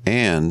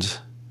and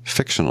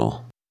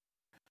fictional.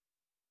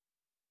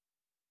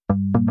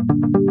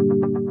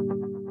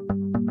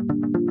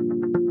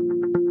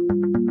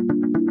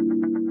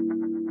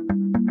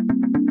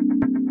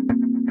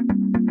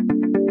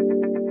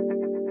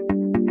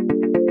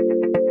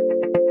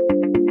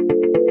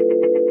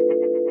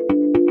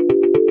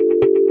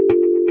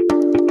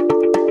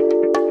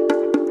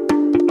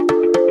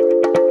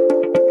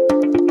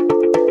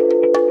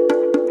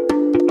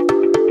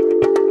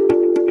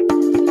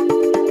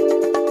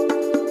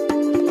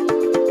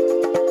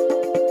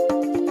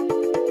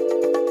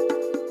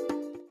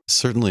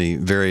 Certainly,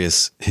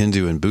 various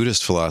Hindu and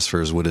Buddhist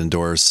philosophers would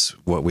endorse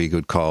what we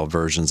could call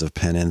versions of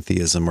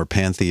panentheism or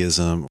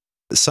pantheism.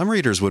 Some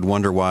readers would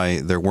wonder why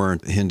there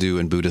weren't Hindu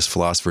and Buddhist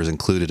philosophers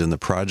included in the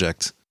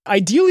project.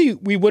 Ideally,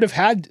 we would have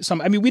had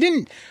some. I mean, we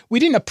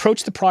didn't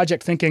approach the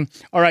project thinking,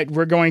 all right,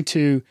 we're going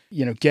to,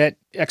 get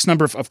X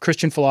number of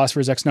Christian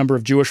philosophers, X number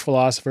of Jewish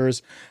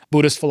philosophers,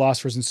 Buddhist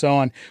philosophers, and so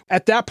on.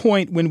 At that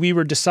point, when we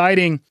were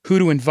deciding who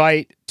to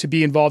invite to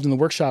be involved in the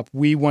workshop,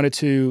 we wanted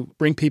to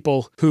bring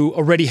people who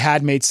already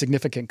had made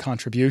significant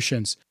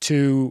contributions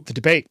to the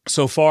debate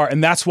so far.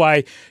 And that's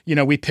why,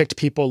 we picked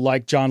people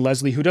like John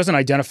Leslie, who doesn't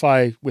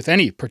identify with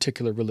any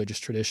particular religious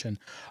tradition.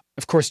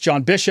 Of course,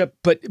 John Bishop,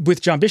 but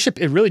with John Bishop,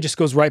 it really just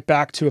goes right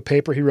back to a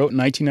paper he wrote in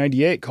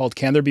 1998 called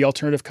Can There Be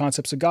Alternative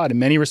Concepts of God? In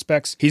many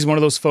respects, he's one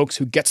of those folks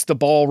who gets the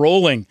ball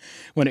rolling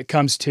when it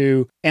comes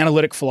to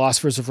analytic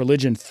philosophers of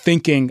religion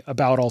thinking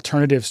about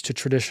alternatives to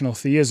traditional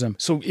theism.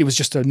 So it was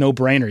just a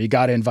no-brainer. You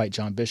got to invite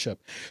John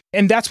Bishop.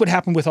 And that's what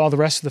happened with all the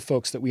rest of the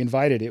folks that we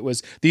invited. It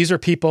was, these are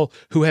people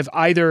who have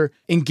either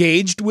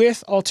engaged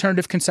with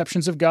alternative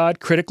conceptions of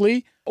God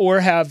critically or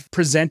have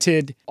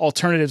presented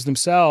alternatives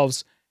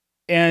themselves.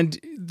 And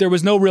there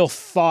was no real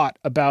thought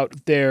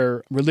about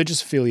their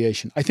religious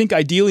affiliation. I think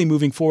ideally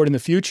moving forward in the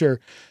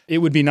future, it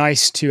would be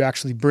nice to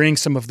actually bring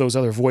some of those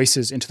other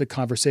voices into the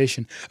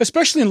conversation,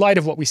 especially in light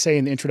of what we say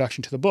in the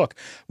introduction to the book.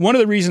 One of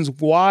the reasons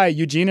why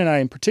Eugene and I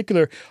in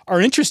particular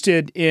are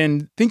interested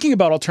in thinking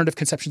about alternative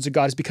conceptions of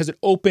God is because it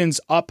opens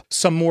up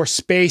some more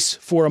space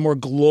for a more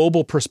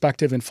global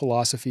perspective in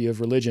philosophy of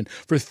religion,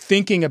 for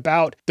thinking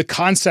about the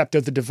concept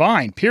of the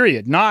divine,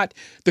 period, not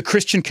the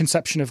Christian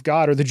conception of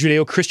God or the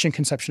Judeo-Christian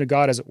conception of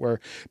God, as it were,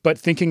 but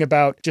thinking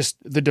about just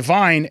the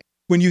divine.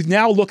 When you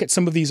now look at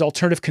some of these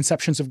alternative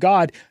conceptions of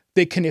God,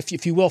 they can,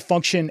 if you will,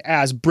 function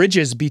as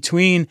bridges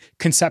between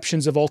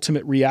conceptions of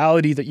ultimate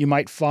reality that you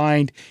might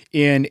find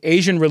in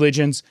Asian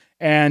religions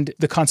and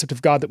the concept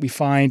of God that we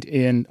find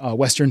in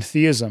Western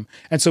theism.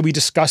 And so we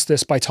discuss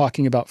this by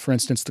talking about, for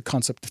instance, the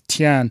concept of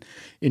Tian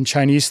in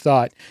Chinese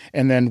thought,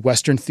 and then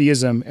Western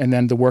theism, and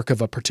then the work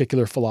of a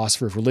particular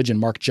philosopher of religion,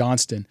 Mark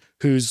Johnston,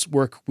 whose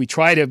work we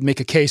try to make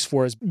a case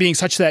for as being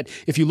such that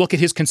if you look at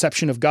his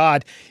conception of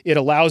God, it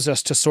allows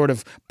us to sort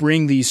of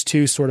bring these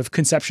two sort of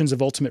conceptions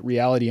of ultimate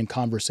reality in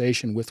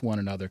conversation with one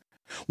another.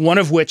 One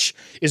of which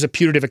is a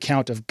putative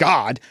account of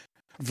God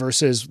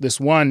versus this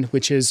one,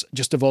 which is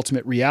just of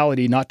ultimate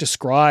reality, not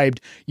described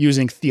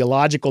using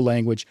theological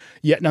language.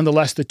 Yet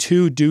nonetheless, the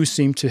two do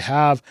seem to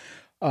have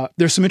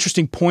there's some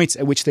interesting points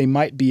at which they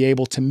might be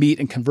able to meet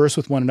and converse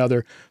with one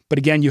another. But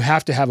again, you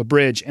have to have a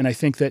bridge. And I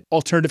think that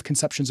alternative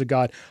conceptions of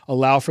God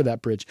allow for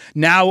that bridge.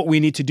 Now, what we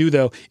need to do,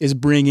 though, is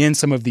bring in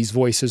some of these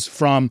voices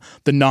from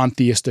the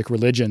non-theistic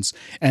religions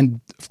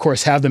and, of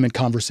course, have them in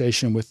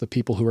conversation with the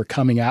people who are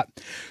coming at,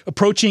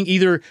 approaching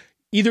either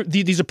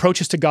these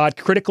approaches to God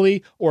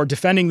critically or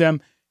defending them,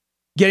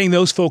 getting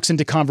those folks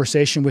into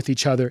conversation with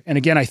each other. And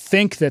again, I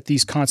think that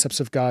these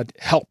concepts of God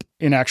help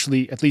in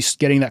actually at least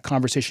getting that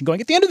conversation going.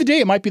 At the end of the day,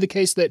 it might be the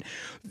case that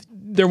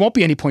there won't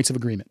be any points of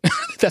agreement.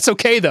 That's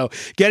okay, though.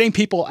 Getting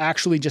people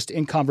actually just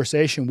in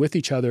conversation with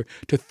each other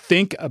to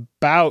think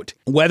about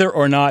whether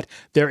or not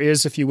there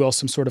is, if you will,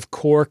 some sort of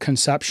core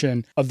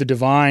conception of the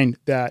divine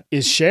that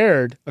is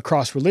shared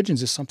across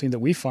religions is something that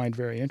we find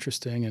very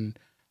interesting. And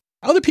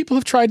other people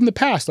have tried in the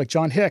past, like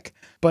John Hick,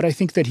 but I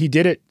think that he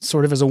did it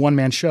sort of as a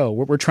one-man show.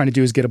 What we're trying to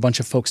do is get a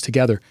bunch of folks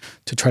together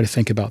to try to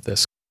think about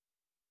this.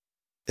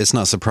 It's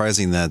not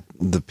surprising that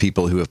the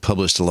people who have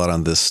published a lot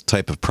on this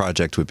type of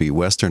project would be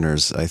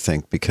Westerners, I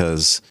think,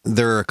 because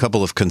there are a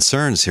couple of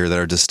concerns here that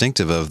are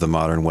distinctive of the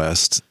modern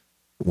West.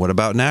 What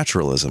about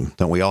naturalism?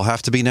 Don't we all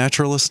have to be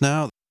naturalists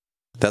now?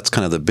 That's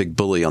kind of the big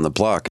bully on the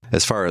block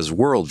as far as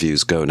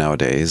worldviews go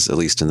nowadays, at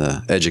least in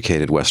the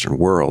educated Western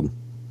world.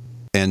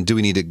 And do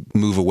we need to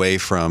move away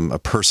from a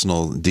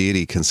personal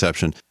deity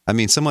conception? I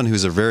mean, someone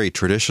who's a very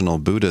traditional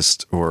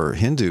Buddhist or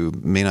Hindu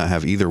may not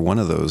have either one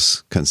of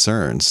those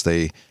concerns.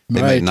 They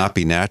might not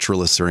be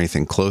naturalists or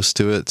anything close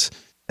to it,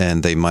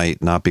 and they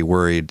might not be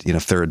worried,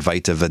 if they're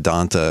Advaita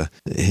Vedanta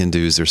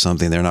Hindus or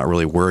something, they're not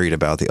really worried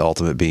about the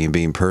ultimate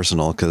being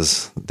personal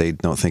because they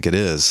don't think it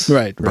is.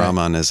 Right.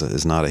 Brahman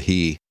is not a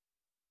he.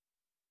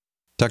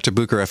 Dr.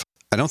 Buckareff,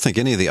 I don't think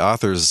any of the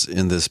authors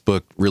in this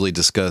book really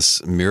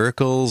discuss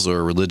miracles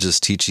or religious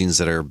teachings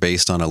that are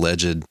based on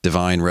alleged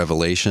divine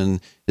revelation.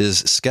 Is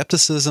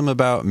skepticism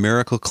about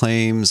miracle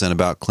claims and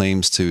about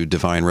claims to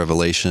divine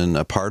revelation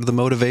a part of the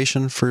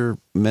motivation for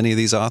many of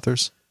these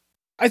authors?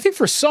 I think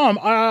for some,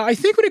 I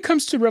think when it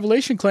comes to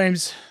revelation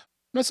claims,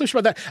 I'm not so sure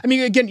about that. I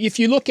mean, again, if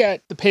you look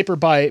at the paper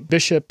by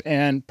Bishop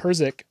and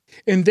Perzik,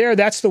 in there,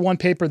 that's the one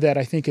paper that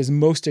I think is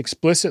most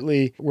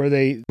explicitly where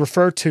they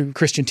refer to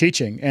Christian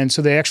teaching. And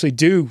so they actually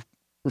do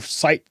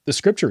cite the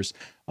scriptures.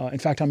 In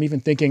fact, I'm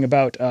even thinking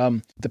about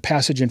the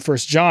passage in 1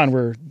 John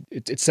where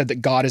it said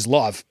that God is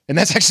love. And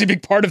that's actually a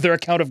big part of their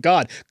account of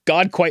God.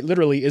 God quite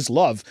literally is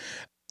love.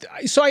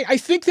 So I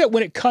think that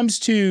when it comes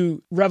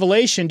to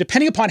revelation,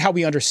 depending upon how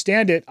we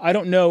understand it, I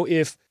don't know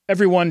if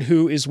everyone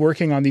who is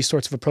working on these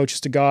sorts of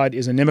approaches to God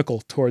is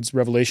inimical towards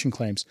revelation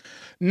claims.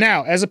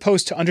 Now, as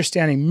opposed to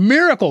understanding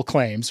miracle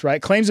claims,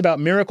 right? Claims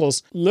about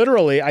miracles,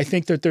 literally, I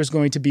think that there's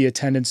going to be a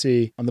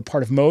tendency on the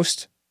part of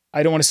most,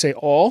 I don't want to say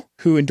all,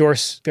 who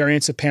endorse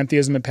variants of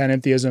pantheism and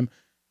panentheism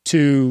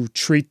to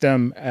treat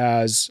them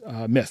as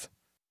myth.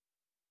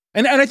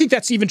 And I think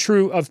that's even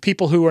true of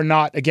people who are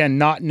not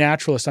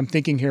naturalists. I'm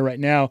thinking here right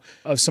now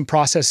of some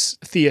process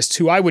theists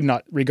who I would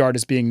not regard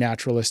as being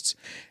naturalists.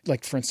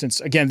 Like, for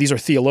instance, again, these are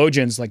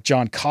theologians like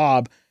John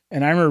Cobb.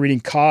 And I remember reading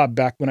Cobb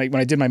back when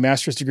I did my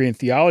master's degree in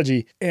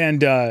theology.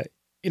 And,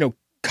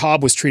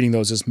 Cobb was treating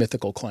those as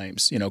mythical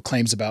claims,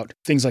 claims about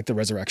things like the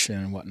resurrection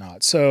and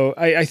whatnot. So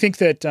I think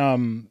that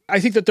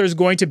there's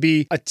going to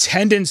be a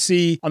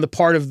tendency on the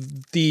part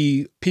of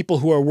the people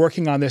who are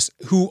working on this,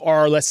 who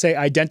are, let's say,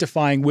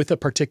 identifying with a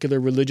particular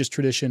religious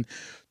tradition,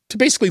 to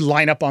basically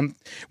line up on,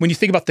 when you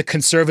think about the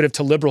conservative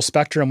to liberal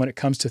spectrum when it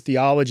comes to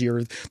theology,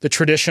 or the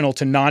traditional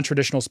to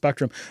non-traditional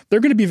spectrum,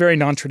 they're going to be very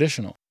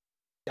non-traditional.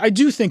 I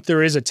do think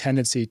there is a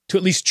tendency to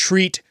at least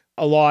treat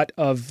a lot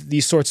of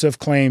these sorts of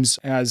claims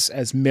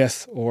as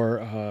myth,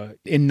 or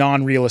in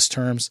non-realist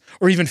terms,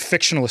 or even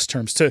fictionalist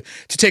terms. To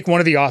take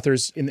one of the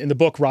authors in the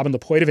book, Robin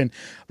Lepoitovin.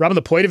 Robin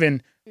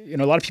Lepoitovin,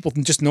 a lot of people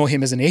just know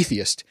him as an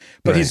atheist,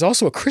 but he's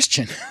also a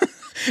Christian.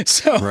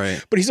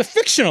 But he's a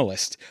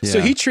fictionalist. Yeah.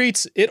 So he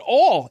treats it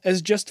all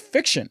as just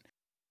fiction.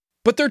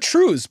 But they're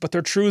truths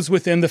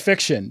within the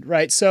fiction,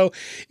 right? So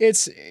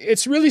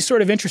it's really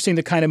sort of interesting,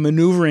 the kind of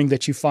maneuvering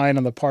that you find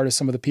on the part of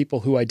some of the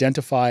people who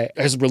identify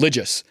as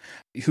religious,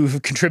 who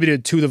have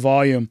contributed to the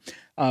volume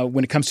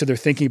when it comes to their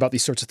thinking about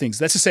these sorts of things.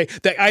 That's to say,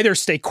 they either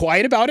stay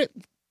quiet about it,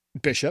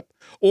 Bishop,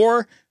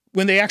 or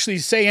when they actually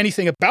say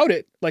anything about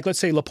it, like let's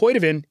say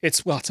Lepoitovin,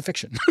 it's a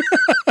fiction.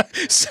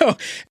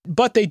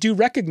 But they do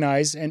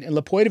recognize, and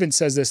Lepoitovin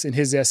says this in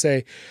his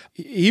essay,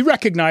 he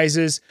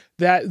recognizes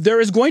that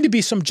there is going to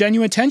be some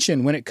genuine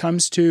tension when it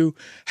comes to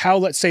how,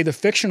 let's say, the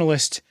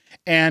fictionalist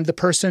and the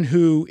person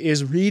who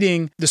is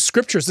reading the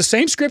scriptures, the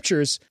same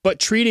scriptures, but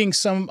treating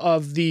some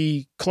of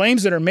the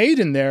claims that are made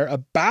in there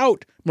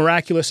about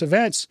miraculous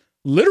events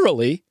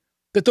literally,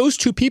 that those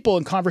two people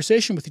in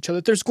conversation with each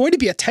other, there's going to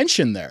be a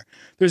tension there.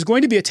 There's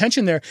going to be a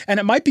tension there, and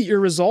it might be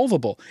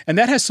irresolvable. And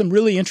that has some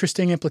really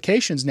interesting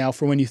implications now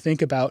for when you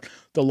think about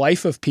the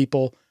life of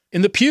people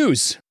in the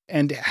pews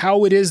and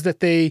how it is that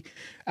they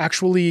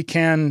actually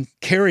can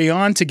carry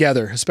on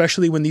together,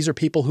 especially when these are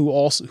people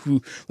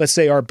who let's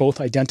say, are both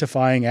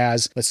identifying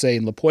as, let's say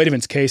in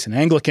Lepoidiven's case, an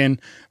Anglican,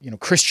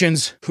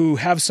 Christians who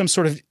have some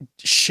sort of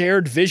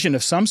shared vision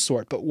of some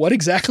sort. But what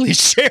exactly is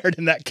shared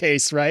in that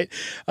case, right?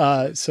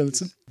 So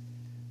it's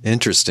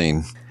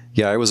interesting.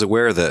 Yeah, I was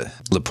aware that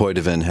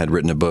Lepoidivin had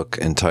written a book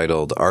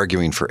entitled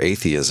Arguing for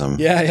Atheism.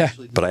 Yeah.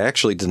 But I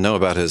actually didn't know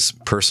about his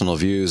personal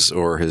views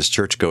or his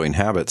church-going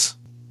habits.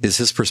 Is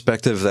his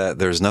perspective that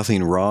there's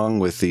nothing wrong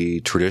with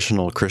the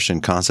traditional Christian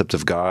concept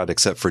of God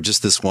except for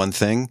just this one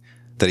thing,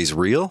 that he's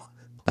real?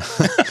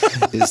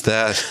 Is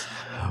that,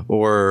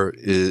 or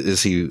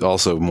is he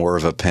also more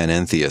of a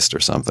panentheist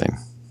or something?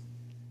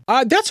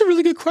 That's a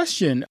really good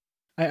question.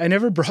 I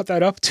never brought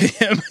that up to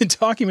him in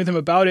talking with him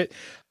about it.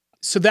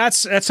 So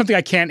that's something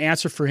I can't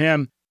answer for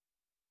him.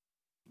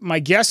 My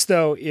guess,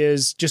 though,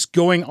 is just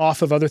going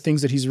off of other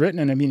things that he's written.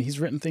 And I mean, he's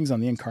written things on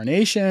the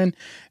incarnation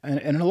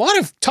and a lot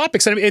of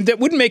topics. And that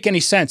wouldn't make any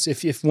sense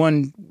if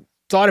one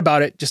thought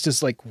about it just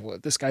as like, well,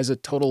 this guy's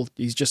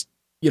he's just,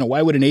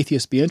 why would an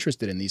atheist be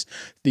interested in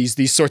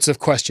these sorts of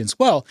questions?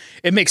 Well,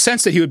 it makes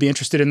sense that he would be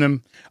interested in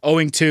them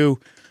owing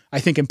to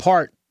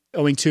identifying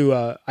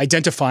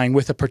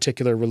with a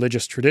particular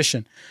religious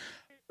tradition.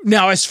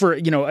 Now, as for,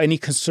 any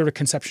sort of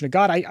conception of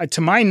God, I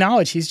to my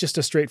knowledge, he's just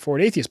a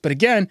straightforward atheist. But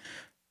again,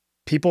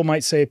 people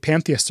might say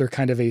pantheists are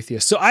kind of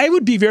atheists. So I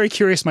would be very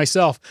curious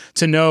myself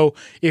to know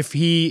if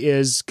he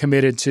is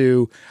committed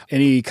to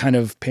any kind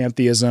of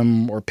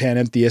pantheism or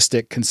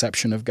panentheistic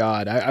conception of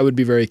God. I would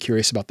be very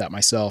curious about that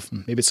myself.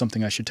 Maybe it's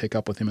something I should take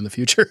up with him in the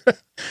future.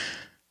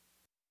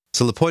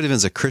 So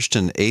Lepoidivin's a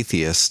Christian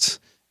atheist,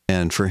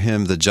 and for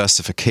him, the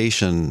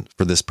justification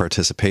for this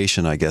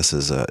participation, I guess,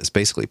 is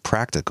basically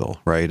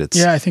practical, right?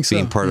 I think so.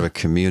 Being part of a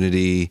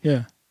community.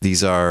 Yeah.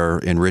 These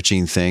are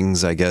enriching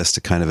things, I guess,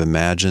 to kind of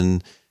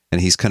imagine. And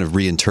he's kind of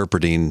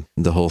reinterpreting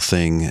the whole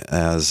thing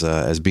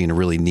as being a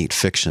really neat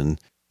fiction,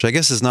 which I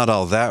guess is not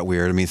all that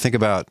weird. I mean, think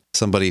about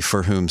somebody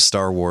for whom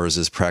Star Wars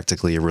is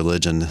practically a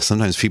religion.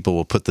 Sometimes people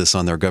will put this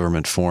on their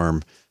government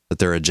form that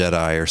they're a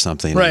Jedi or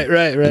something. Right.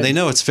 And they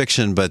know it's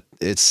fiction, but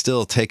it's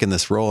still taken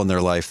this role in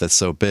their life that's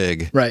so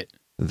big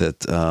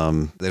that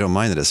they don't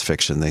mind it as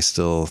fiction. They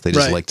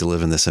just like to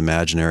live in this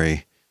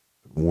imaginary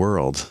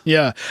world.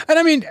 Yeah. And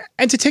I mean,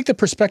 and to take the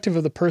perspective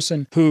of the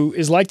person who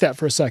is like that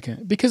for a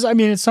second, because I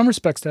mean, in some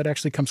respects that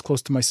actually comes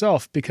close to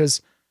myself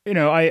because,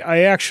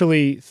 I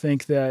actually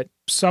think that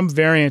some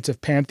variant of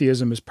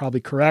pantheism is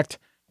probably correct.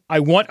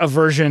 I want a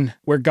version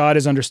where God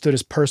is understood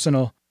as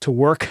personal to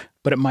work,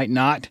 but it might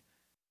not.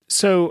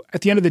 So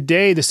at the end of the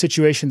day, the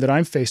situation that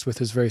I'm faced with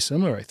is very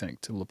similar, I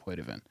think, to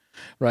Lepoidivin,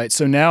 right?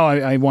 So now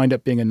I wind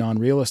up being a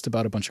non-realist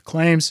about a bunch of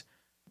claims,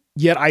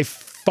 yet I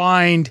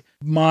find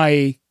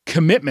my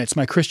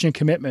Christian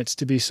commitments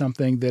to be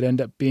something that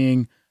end up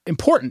being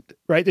important,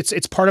 right?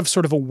 It's part of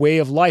sort of a way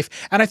of life.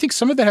 And I think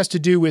some of that has to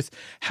do with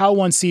how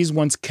one sees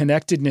one's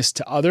connectedness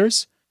to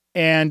others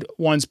and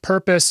one's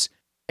purpose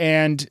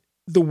and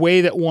the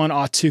way that one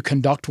ought to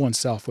conduct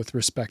oneself with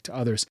respect to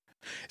others.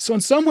 So in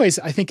some ways,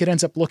 I think it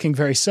ends up looking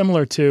very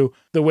similar to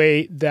the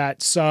way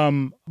that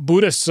some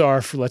Buddhists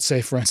are, let's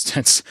say, for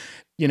instance,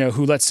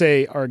 who, let's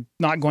say, are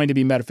not going to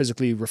be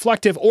metaphysically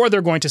reflective, or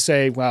they're going to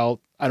say,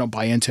 well, I don't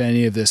buy into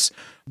any of this,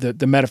 the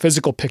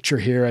metaphysical picture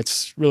here.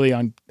 It's really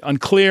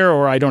unclear,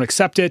 or I don't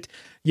accept it.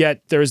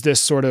 Yet there's this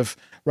sort of,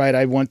 right,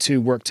 I want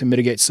to work to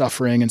mitigate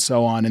suffering and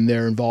so on, and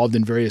they're involved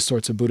in various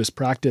sorts of Buddhist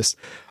practice.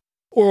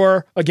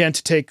 Or, again,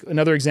 to take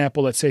another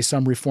example, let's say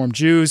some Reformed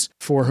Jews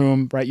for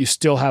whom, right, you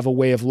still have a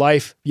way of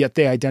life, yet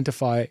they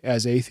identify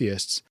as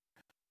atheists.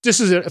 This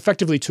is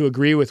effectively to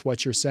agree with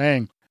what you're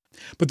saying.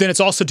 But then it's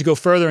also to go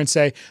further and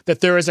say that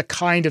there is a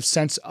kind of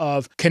sense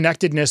of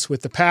connectedness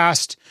with the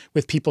past,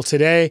 with people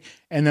today,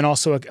 and then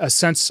also a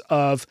sense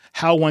of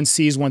how one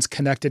sees one's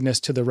connectedness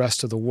to the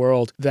rest of the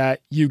world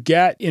that you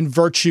get in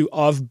virtue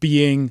of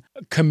being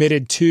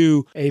committed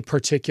to a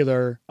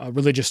particular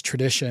religious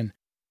tradition.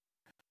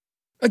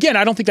 Again,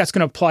 I don't think that's going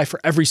to apply for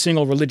every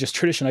single religious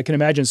tradition. I can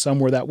imagine some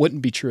where that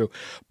wouldn't be true,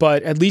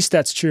 but at least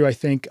that's true. I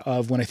think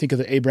of when I think of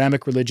the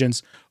Abrahamic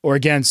religions, or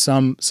again,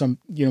 some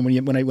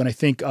when I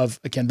think of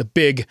again the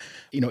big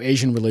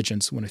Asian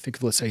religions. When I think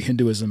of, let's say,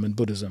 Hinduism and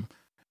Buddhism,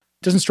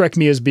 it doesn't strike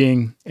me as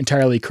being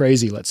entirely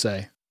crazy. Let's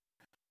say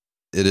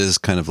it is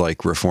kind of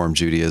like Reform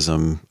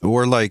Judaism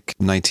or like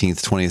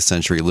 19th, 20th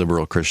century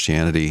liberal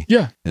Christianity.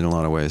 Yeah, in a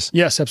lot of ways.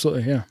 Yes,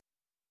 absolutely. Yeah.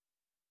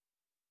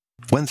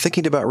 When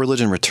thinking about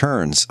religion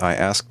returns, I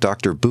asked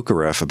Dr.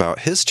 Buckareff about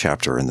his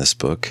chapter in this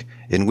book,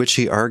 in which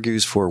he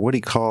argues for what he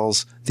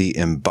calls the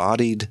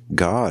embodied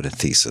God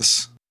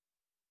thesis.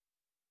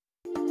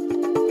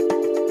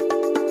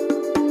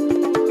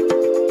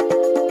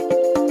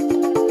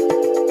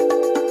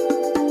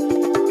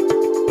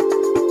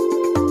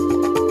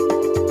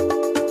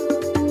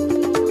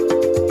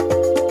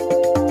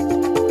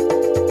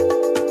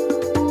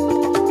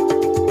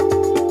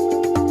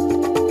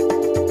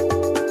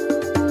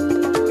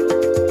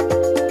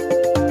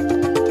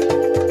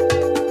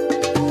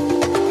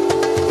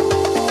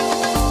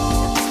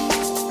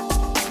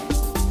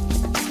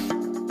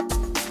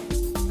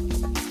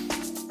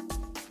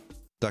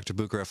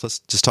 Dr. Buckareff, let's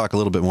just talk a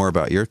little bit more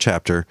about your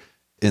chapter.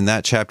 In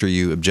that chapter,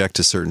 you object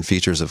to certain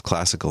features of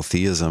classical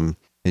theism.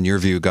 In your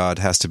view, God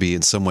has to be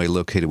in some way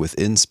located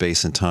within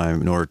space and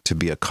time in order to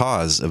be a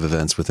cause of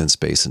events within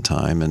space and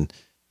time.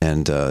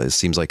 And it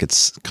seems like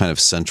it's kind of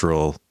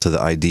central to the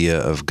idea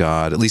of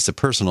God, at least a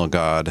personal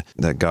God,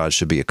 that God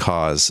should be a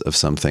cause of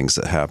some things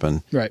that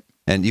happen. Right.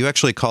 And you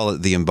actually call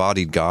it the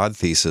embodied God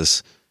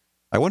thesis.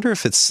 I wonder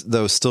if it's,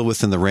 though, still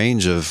within the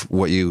range of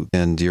what you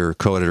and your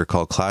co-editor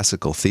call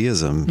classical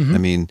theism. Mm-hmm. I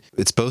mean,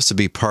 it's supposed to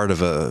be part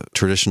of a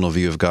traditional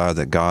view of God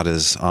that God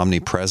is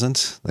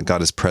omnipresent, that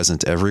God is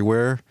present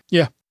everywhere.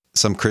 Yeah.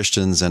 Some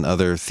Christians and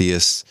other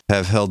theists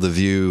have held the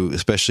view,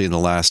 especially in the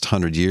last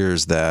 100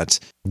 years, that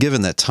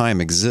given that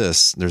time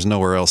exists, there's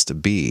nowhere else to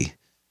be.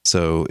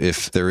 So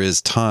if there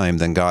is time,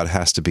 then God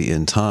has to be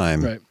in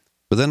time. Right.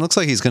 But then it looks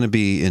like he's going to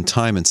be in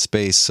time and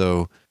space.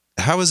 So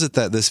how is it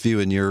that this view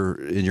in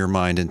your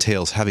mind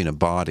entails having a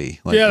body?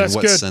 Like, yeah, that's in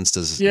what good. sense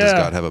does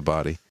God have a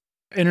body?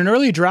 In an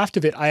early draft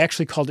of it, I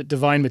actually called it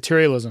divine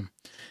materialism.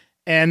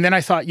 And then I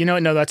thought,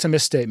 no, that's a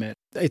misstatement.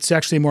 It's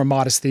actually a more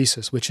modest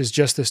thesis, which is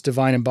just this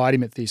divine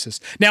embodiment thesis.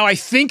 Now, I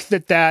think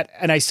that,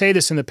 and I say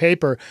this in the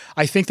paper,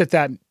 I think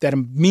that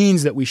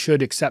means that we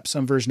should accept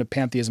some version of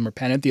pantheism or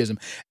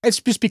panentheism. It's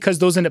just because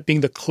those end up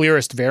being the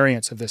clearest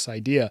variants of this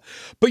idea.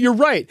 But you're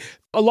right.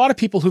 A lot of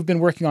people who've been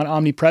working on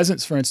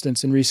omnipresence, for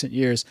instance, in recent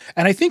years,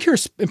 and I think here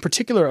in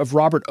particular of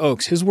Robert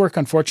Oakes, his work,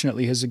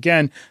 unfortunately, has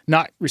again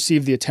not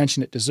received the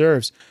attention it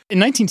deserves. In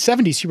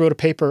 1970s, he wrote a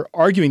paper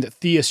arguing that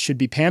theists should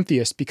be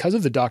pantheists because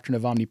of the doctrine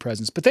of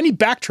omnipresence. But then he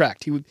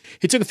backtracked.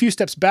 He took a few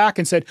steps back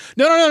and said,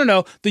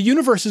 no. The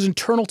universe is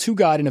internal to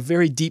God in a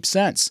very deep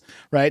sense,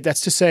 right?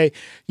 That's to say,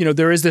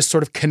 there is this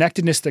sort of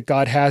connectedness that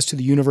God has to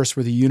the universe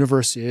where the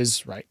universe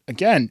is, right?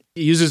 Again,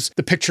 he uses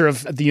the picture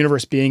of the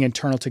universe being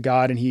internal to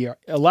God, and he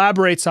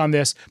elaborates on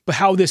this, but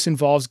how this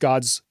involves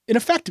God's, in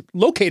effect,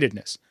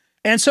 locatedness.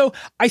 And so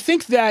I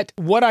think that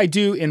what I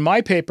do in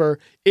my paper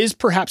is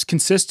perhaps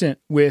consistent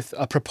with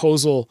a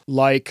proposal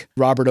like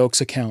Robert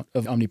Oakes' account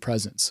of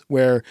omnipresence,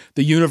 where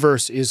the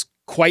universe is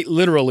quite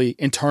literally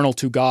internal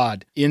to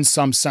God in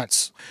some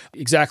sense.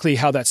 Exactly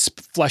how that's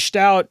fleshed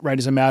out, right,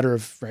 is a matter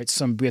of, we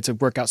have to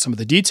work out some of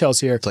the details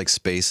here. It's like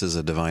space is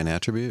a divine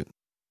attribute?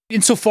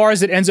 Insofar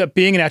as it ends up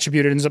being an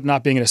attribute, it ends up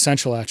not being an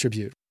essential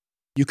attribute.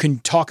 You can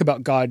talk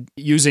about God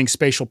using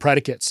spatial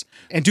predicates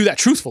and do that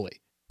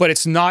truthfully, but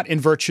it's not in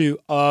virtue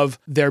of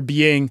there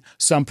being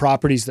some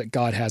properties that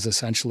God has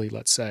essentially,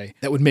 let's say,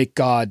 that would make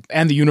God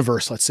and the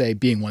universe, let's say,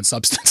 being one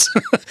substance,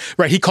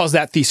 right? He calls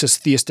that thesis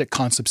theistic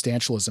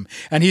consubstantialism.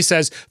 And he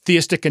says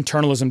theistic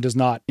internalism does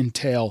not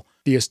entail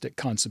theistic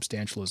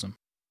consubstantialism.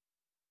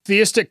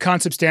 Theistic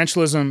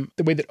consubstantialism,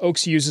 the way that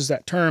Oakes uses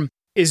that term,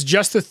 is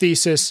just the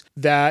thesis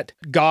that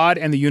God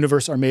and the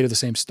universe are made of the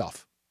same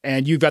stuff.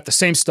 And you've got the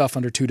same stuff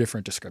under two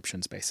different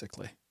descriptions,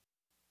 basically.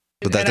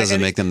 But that doesn't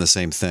make them the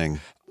same thing.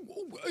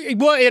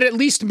 Well, it at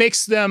least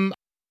makes them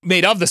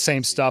made of the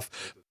same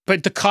stuff,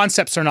 but the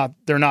concepts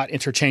they're not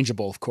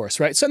interchangeable, of course,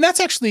 right? So and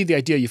that's actually the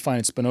idea you find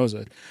in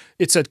Spinoza.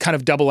 It's a kind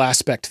of double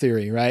aspect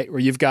theory, right?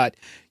 Where you've got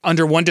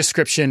under one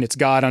description, it's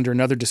God, under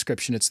another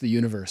description, it's the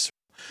universe.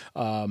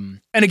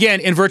 And again,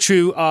 in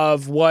virtue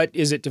of what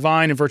is it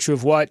divine, in virtue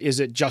of what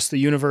is it just the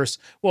universe?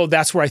 Well,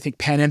 that's where I think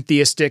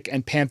panentheistic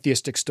and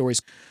pantheistic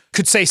stories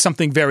could say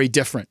something very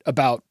different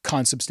about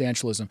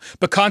consubstantialism.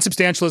 But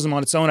consubstantialism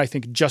on its own, I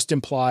think, just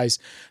implies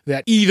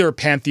that either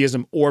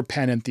pantheism or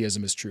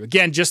panentheism is true.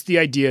 Again, just the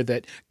idea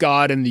that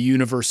God and the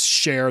universe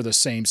share the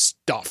same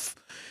stuff.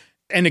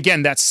 And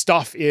again, that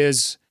stuff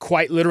is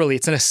quite literally,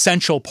 it's an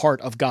essential part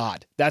of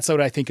God. That's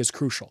what I think is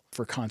crucial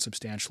for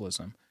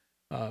consubstantialism.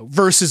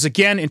 Versus,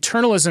 again,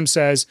 internalism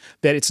says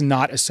that it's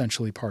not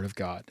essentially part of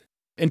God.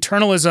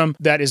 Internalism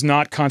that is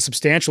not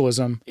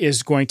consubstantialism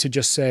is going to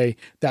just say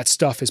that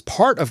stuff is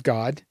part of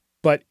God,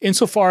 but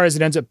insofar as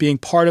it ends up being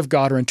part of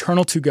God or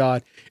internal to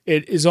God,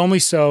 it is only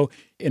so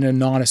in a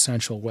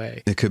non-essential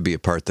way. It could be a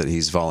part that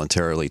he's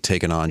voluntarily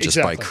taken on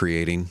just by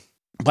creating.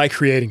 By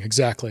creating,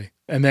 exactly.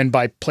 And then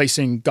by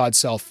placing God's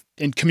self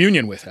in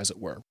communion with, as it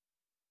were.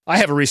 I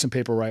have a recent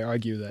paper where I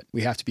argue that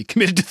we have to be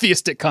committed to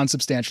theistic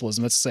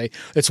consubstantialism. Let's say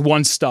it's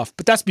one stuff,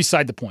 but that's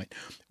beside the point.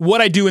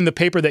 What I do in the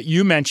paper that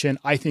you mentioned,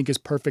 I think is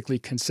perfectly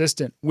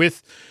consistent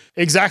with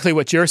exactly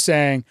what you're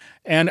saying,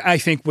 and I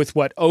think with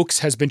what Oakes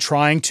has been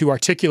trying to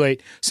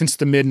articulate since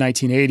the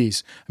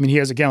mid-1980s. I mean, he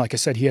has, again, like I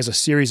said, he has a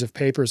series of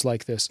papers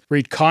like this where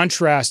he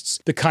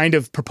contrasts the kind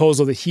of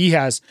proposal that he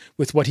has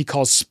with what he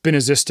calls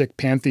Spinozistic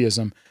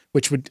pantheism,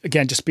 which would,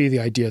 again, just be the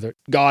idea that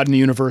God and the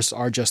universe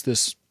are just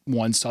this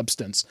one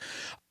substance.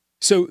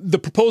 So the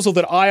proposal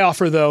that I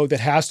offer, though, that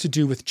has to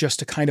do with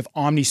just a kind of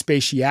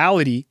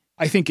omnispatiality,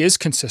 I think is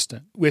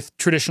consistent with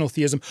traditional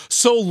theism,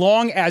 so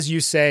long as you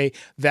say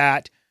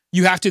that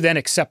you have to then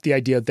accept the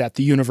idea that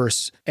the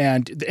universe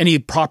and any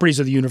properties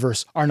of the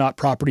universe are not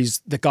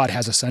properties that God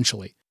has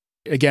essentially.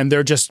 Again,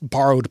 they're just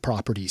borrowed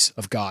properties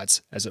of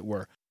God's, as it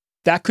were.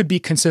 That could be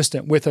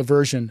consistent with a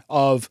version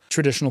of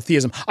traditional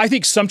theism. I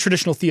think some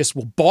traditional theists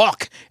will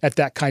balk at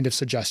that kind of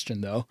suggestion,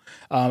 though.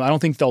 I don't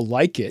think they'll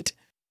like it.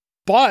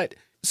 But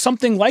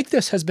something like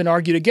this has been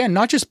argued again,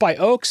 not just by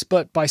Oakes,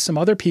 but by some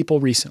other people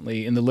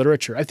recently in the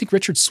literature. I think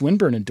Richard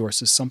Swinburne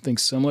endorses something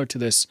similar to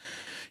this.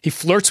 He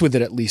flirts with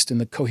it, at least, in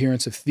The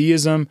Coherence of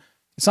Theism.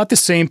 It's not the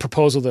same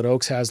proposal that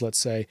Oakes has, let's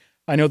say.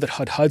 I know that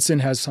Hudson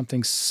has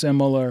something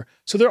similar.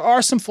 So there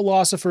are some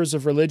philosophers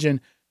of religion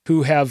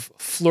who have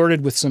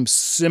flirted with some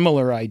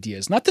similar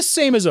ideas. Not the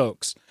same as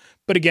Oakes,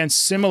 but again,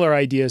 similar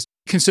ideas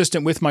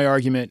consistent with my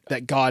argument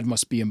that God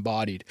must be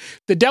embodied.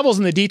 The devil's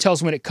in the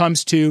details when it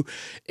comes to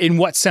in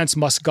what sense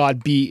must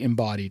God be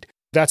embodied.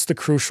 That's the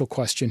crucial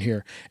question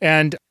here.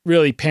 And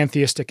really,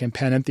 pantheistic and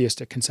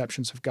panentheistic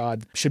conceptions of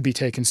God should be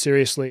taken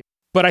seriously.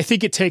 But I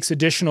think it takes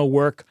additional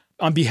work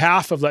on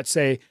behalf of, let's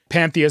say,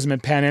 pantheism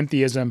and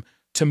panentheism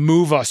to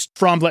move us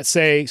from, let's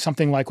say,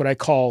 something like what I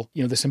call,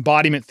 this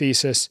embodiment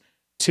thesis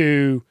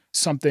to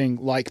something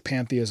like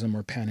pantheism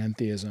or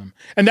panentheism.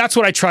 And that's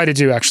what I try to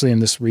do actually in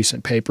this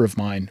recent paper of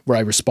mine where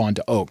I respond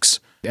to Oakes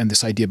and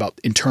this idea about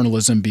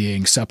internalism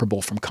being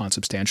separable from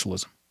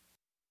consubstantialism.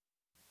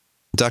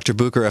 Dr.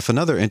 Buckareff,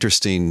 another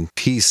interesting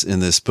piece in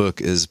this book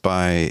is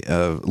by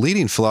a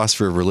leading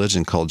philosopher of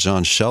religion called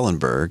John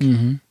Schellenberg.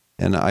 Mm-hmm.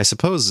 And I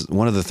suppose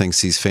one of the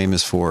things he's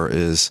famous for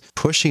is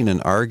pushing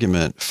an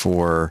argument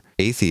for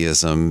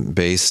atheism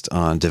based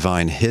on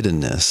divine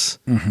hiddenness,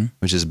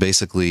 which is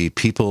basically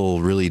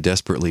people really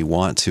desperately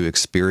want to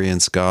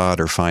experience God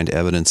or find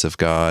evidence of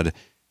God,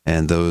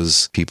 and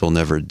those people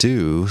never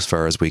do, as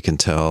far as we can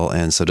tell.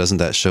 And so doesn't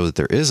that show that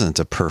there isn't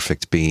a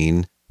perfect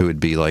being who would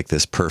be like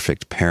this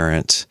perfect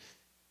parent?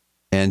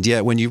 And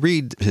yet, when you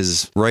read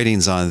his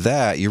writings on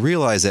that, you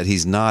realize that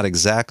he's not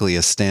exactly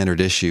a standard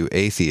issue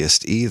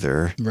atheist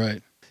either.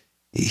 Right.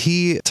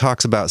 He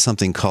talks about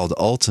something called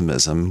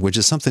ultimism, which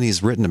is something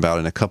he's written about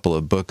in a couple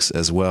of books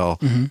as well.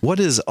 What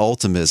is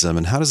ultimism,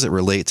 and how does it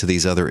relate to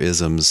these other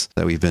isms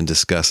that we've been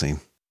discussing?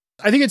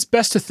 I think it's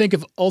best to think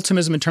of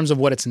ultimism in terms of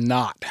what it's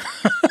not.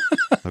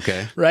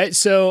 Okay. Right?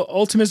 So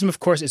ultimism, of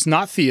course, it's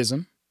not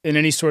theism in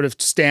any sort of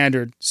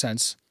standard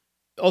sense.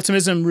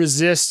 Ultimism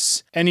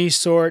resists any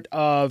sort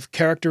of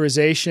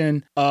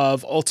characterization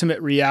of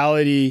ultimate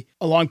reality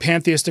along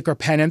pantheistic or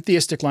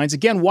panentheistic lines.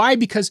 Again, why?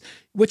 Because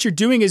what you're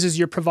doing is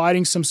you're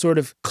providing some sort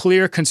of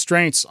clear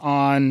constraints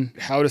on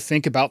how to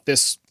think about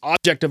this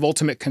object of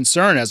ultimate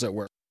concern, as it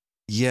were.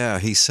 Yeah,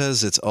 he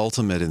says it's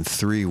ultimate in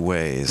three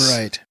ways.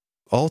 Right.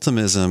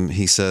 Ultimism,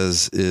 he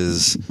says,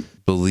 is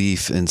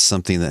belief in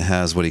something that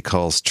has what he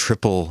calls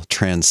triple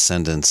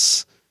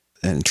transcendence.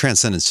 And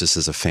transcendence just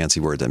is a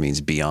fancy word that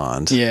means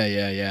beyond.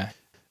 Yeah.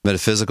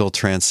 Metaphysical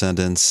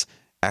transcendence,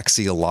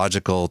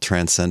 axiological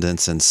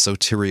transcendence, and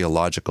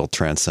soteriological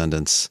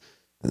transcendence.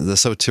 The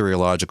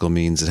soteriological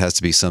means it has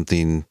to be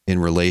something in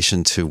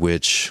relation to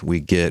which we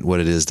get what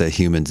it is that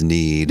humans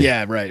need.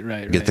 Yeah,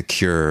 right. Get the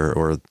cure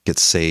or get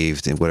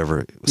saved in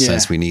whatever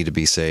sense we need to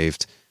be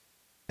saved.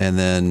 And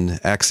then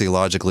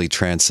axiologically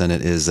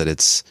transcendent is that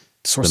it's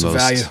source the of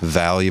most value.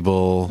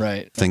 valuable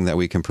Right. thing that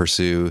we can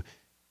pursue.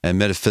 And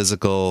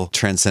metaphysical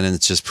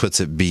transcendence just puts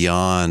it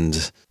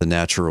beyond the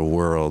natural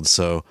world.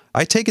 So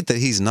I take it that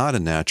he's not a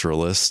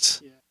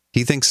naturalist. Yeah.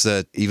 He thinks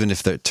that even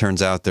if it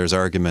turns out there's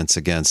arguments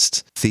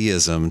against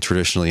theism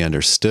traditionally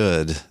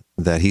understood,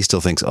 that he still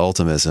thinks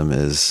ultimism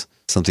is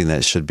something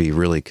that should be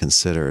really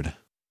considered.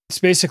 It's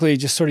basically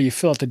just sort of you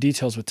fill out the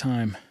details with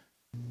time.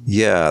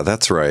 Yeah,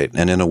 that's right.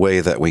 And in a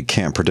way that we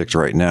can't predict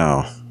right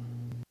now.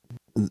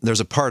 There's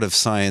a part of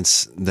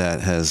science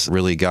that has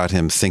really got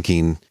him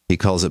thinking. He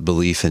calls it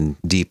belief in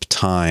deep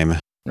time.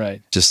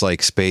 Right. Just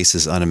like space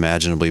is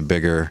unimaginably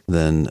bigger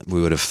than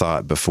we would have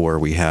thought before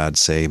we had,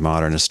 say,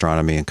 modern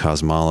astronomy and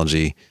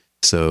cosmology.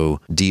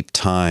 So deep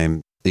time,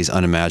 these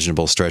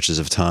unimaginable stretches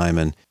of time.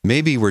 And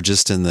maybe we're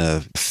just in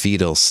the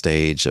fetal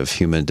stage of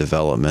human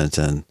development.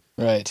 And,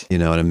 right.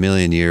 in a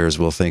million years,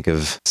 we'll think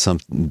of some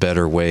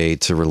better way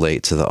to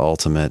relate to the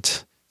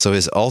ultimate. So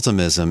his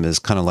ultimism is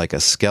kind of like a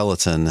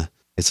skeleton.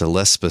 It's a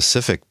less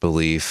specific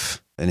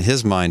belief. In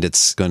his mind,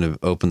 it's going to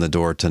open the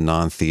door to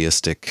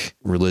non-theistic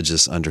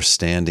religious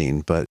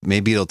understanding, but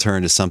maybe it'll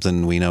turn to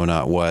something we know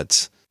not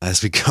what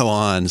as we go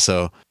on.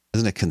 So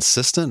isn't it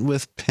consistent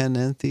with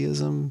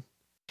panentheism?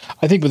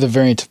 I think with a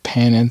variant of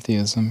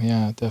panentheism,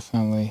 yeah,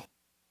 definitely.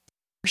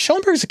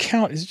 Schellenberg's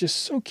account is just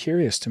so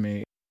curious to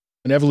me.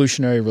 In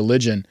Evolutionary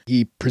Religion,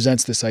 he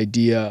presents this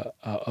idea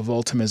of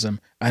ultimism,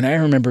 and I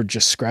remember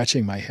just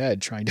scratching my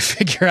head trying to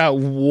figure out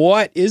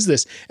what is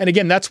this? And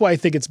again, that's why I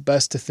think it's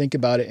best to think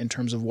about it in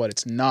terms of what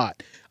it's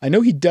not. I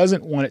know he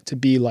doesn't want it to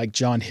be like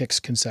John Hick's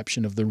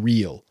conception of the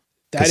real.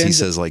 Because he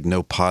says like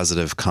no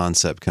positive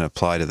concept can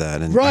apply to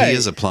that, and he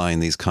is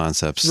applying these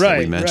concepts that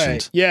we mentioned.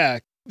 Right. Yeah.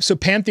 So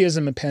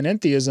pantheism and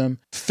panentheism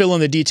fill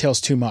in the details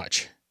too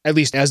much, at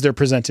least as they're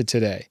presented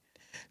today.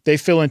 They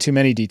fill in too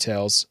many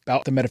details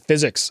about the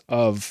metaphysics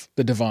of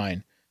the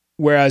divine.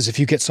 Whereas if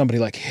you get somebody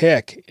like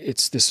Hick,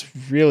 it's this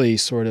really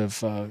sort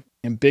of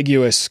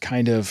ambiguous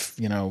kind of,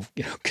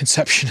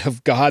 conception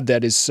of God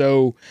that is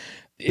so...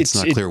 It's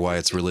not clear why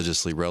it's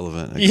religiously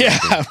relevant.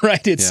 Exactly. Yeah,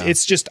 right.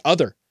 It's just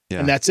other,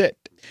 and that's it.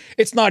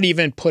 It's not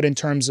even put in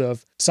terms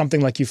of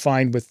something like you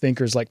find with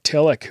thinkers like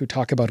Tillich who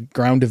talk about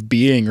ground of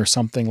being or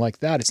something like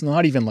that. It's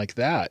not even like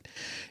that.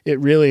 It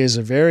really is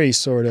a very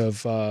sort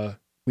of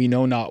we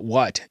know not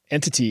what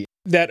entity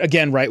that,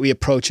 again, right, we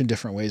approach in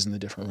different ways in the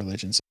different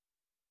religions.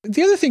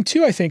 The other thing,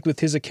 too, I think, with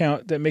his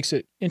account that makes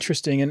it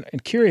interesting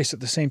and curious at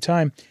the same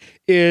time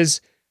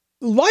is,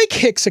 like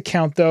Hick's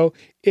account, though,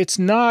 it's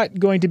not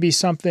going to be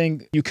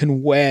something you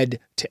can wed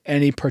to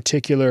any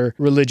particular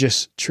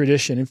religious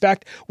tradition. In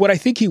fact, what I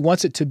think he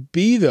wants it to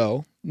be,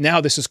 though,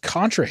 now this is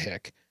contra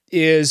Hick,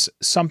 is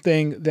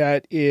something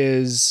that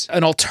is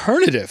an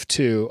alternative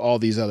to all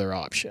these other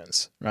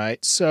options,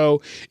 right?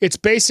 So it's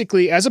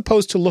basically, as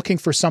opposed to looking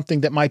for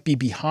something that might be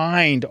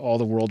behind all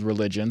the world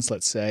religions,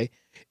 let's say,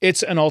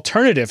 it's an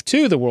alternative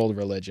to the world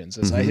religions,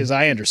 as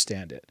I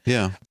understand it.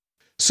 Yeah.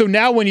 So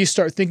now when you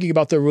start thinking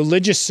about the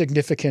religious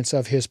significance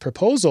of his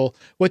proposal,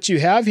 what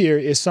you have here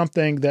is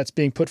something that's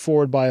being put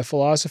forward by a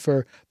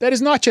philosopher that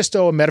is not just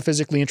a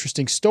metaphysically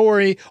interesting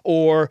story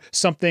or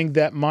something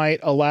that might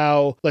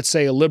allow, let's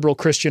say, a liberal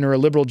Christian or a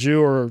liberal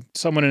Jew or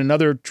someone in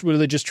another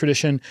religious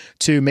tradition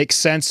to make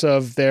sense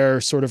of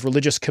their sort of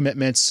religious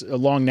commitments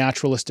along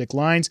naturalistic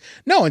lines.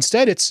 No,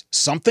 instead it's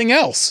something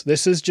else.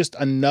 This is just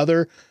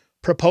another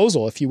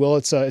proposal, if you will.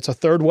 It's a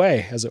third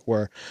way, as it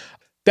were.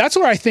 That's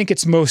where I think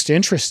it's most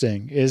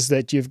interesting, is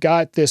that you've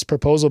got this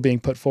proposal being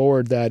put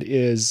forward that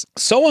is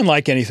so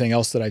unlike anything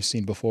else that I've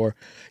seen before,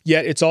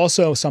 yet it's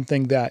also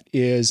something that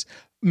is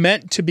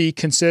meant to be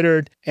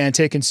considered and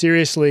taken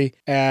seriously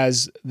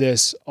as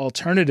this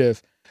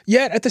alternative.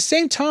 Yet at the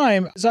same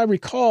time, as I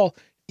recall,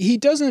 he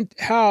doesn't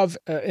have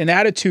an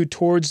attitude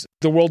towards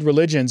the world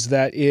religions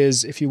that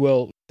is, if you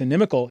will,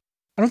 inimical.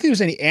 I don't think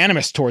there's any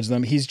animus towards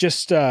them. He's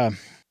just...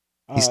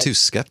 he's too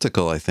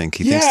skeptical, I think.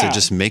 He thinks they're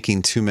just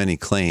making too many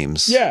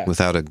claims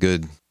without a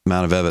good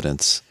amount of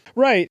evidence.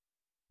 Right.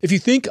 If you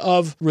think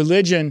of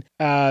religion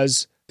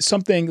as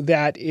something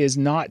that is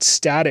not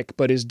static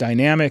but is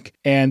dynamic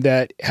and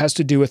that has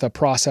to do with a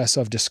process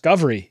of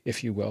discovery,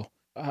 if you will,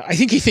 I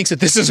think he thinks that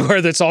this is where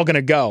that's all going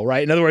to go,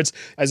 right? In other words,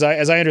 as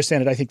I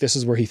understand it, I think this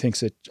is where he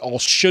thinks it all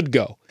should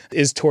go,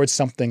 is towards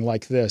something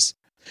like this.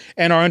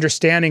 And our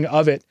understanding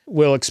of it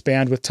will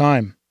expand with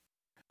time.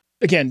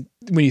 Again,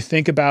 when you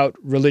think about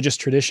religious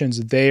traditions,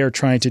 they are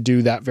trying to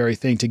do that very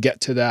thing to get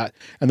to that.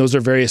 And those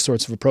are various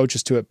sorts of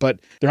approaches to it, but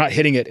they're not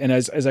hitting it. And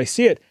as I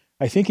see it,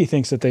 I think he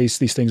thinks that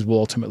these things will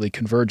ultimately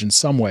converge in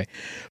some way.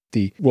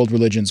 The world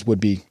religions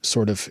would be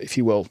sort of, if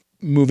you will,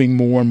 moving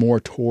more and more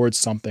towards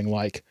something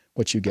like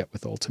what you get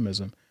with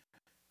ultimism.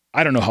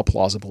 I don't know how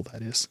plausible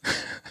that is,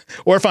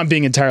 or if I'm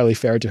being entirely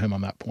fair to him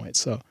on that point.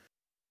 So,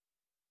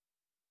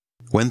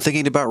 when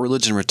thinking about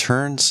religion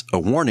returns, a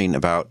warning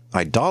about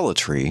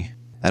idolatry.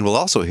 And we'll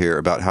also hear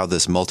about how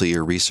this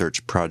multi-year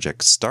research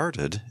project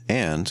started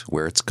and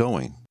where it's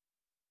going.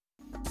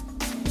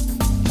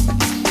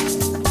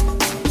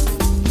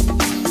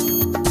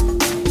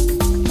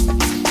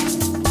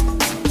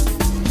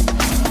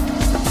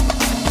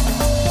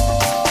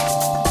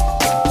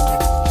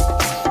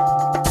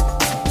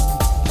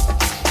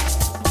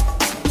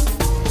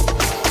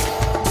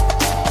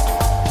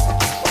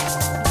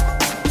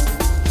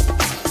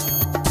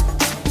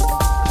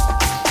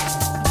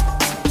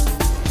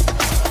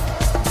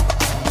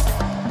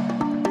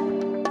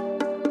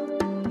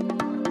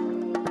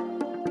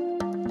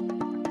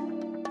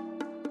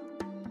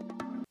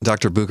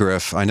 Dr.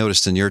 Buckareff, I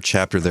noticed in your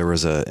chapter there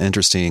was an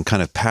interesting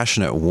kind of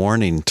passionate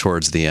warning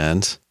towards the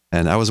end,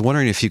 and I was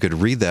wondering if you could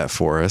read that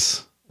for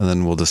us, and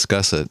then we'll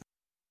discuss it.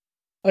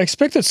 I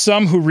expect that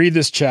some who read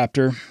this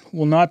chapter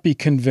will not be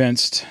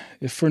convinced,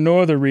 if for no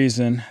other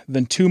reason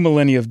than 2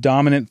 millennia of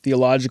dominant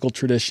theological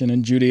tradition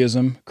in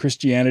Judaism,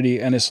 Christianity,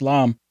 and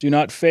Islam do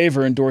not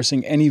favor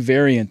endorsing any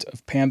variant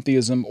of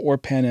pantheism or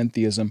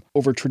panentheism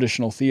over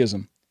traditional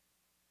theism.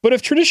 But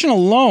if tradition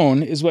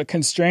alone is what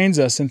constrains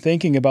us in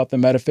thinking about the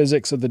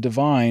metaphysics of the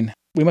divine,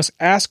 we must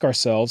ask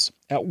ourselves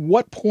at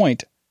what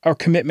point our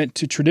commitment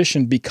to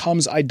tradition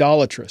becomes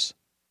idolatrous.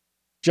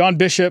 John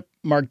Bishop,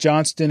 Mark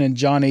Johnston, and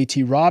John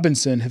A.T.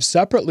 Robinson have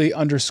separately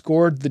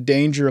underscored the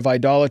danger of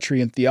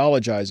idolatry and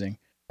theologizing,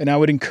 and I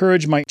would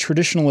encourage my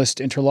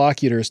traditionalist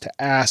interlocutors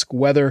to ask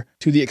whether,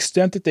 to the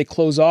extent that they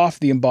close off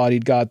the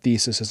embodied God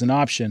thesis as an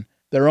option,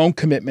 their own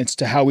commitments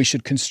to how we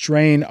should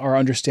constrain our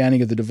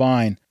understanding of the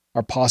divine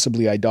are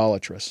possibly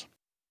idolatrous.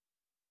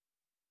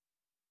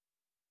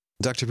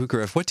 Dr.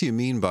 Buckareff, what do you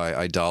mean by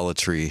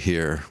idolatry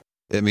here?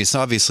 I mean, it's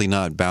obviously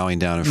not bowing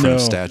down in front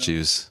of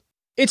statues.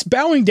 It's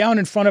bowing down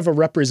in front of a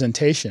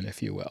representation,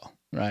 if you will,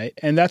 right?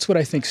 And that's what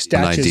I think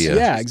statues... An idea.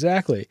 Yeah,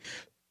 exactly.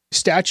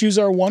 Statues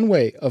are one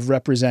way of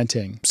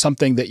representing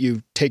something that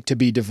you take to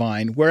be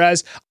divine,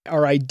 whereas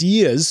our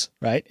ideas,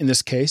 right, in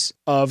this case,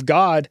 of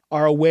God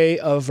are a way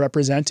of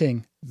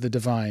representing the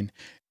divine.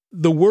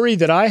 The worry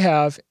that I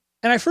have,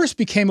 and I first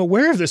became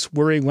aware of this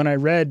worry when I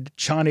read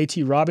John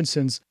A.T.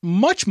 Robinson's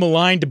much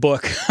maligned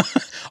book,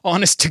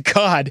 Honest to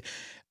God.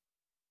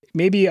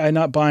 maybe I'm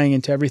not buying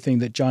into everything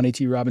that John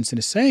A.T. Robinson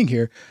is saying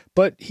here,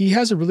 but he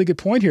has a really good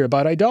point here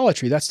about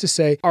idolatry. That's to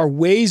say, our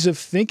ways of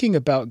thinking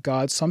about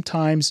God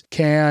sometimes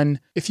can,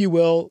 if you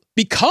will,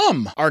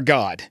 become our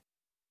God.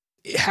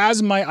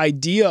 Has my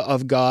idea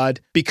of God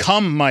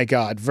become my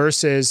God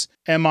versus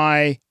am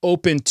I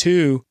open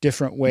to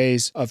different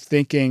ways of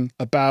thinking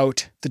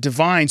about the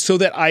divine so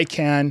that I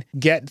can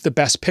get the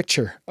best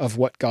picture of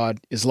what God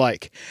is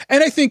like?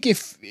 And I think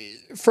if,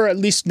 for at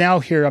least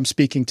now here, I'm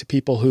speaking to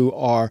people who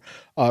are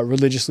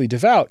religiously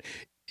devout.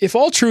 If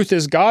all truth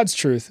is God's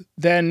truth,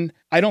 then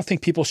I don't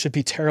think people should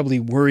be terribly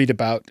worried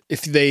about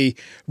if they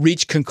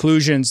reach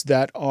conclusions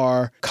that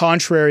are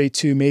contrary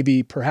to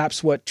maybe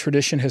perhaps what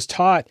tradition has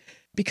taught.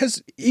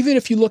 Because even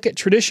if you look at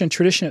tradition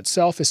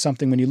itself is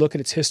something, when you look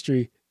at its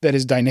history, that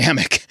is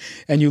dynamic.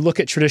 And you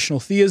look at traditional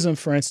theism,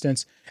 for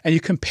instance, and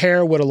you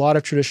compare what a lot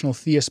of traditional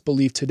theists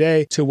believe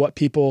today to what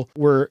people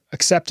were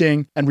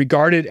accepting and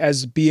regarded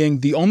as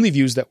being the only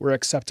views that were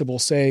acceptable,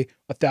 say,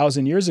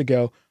 1,000 years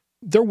ago,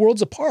 they're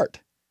worlds apart.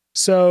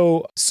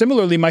 So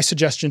similarly, my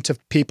suggestion to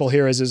people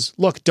here is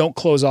look, don't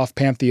close off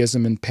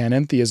pantheism and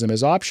panentheism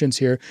as options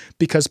here,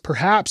 because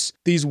perhaps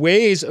these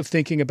ways of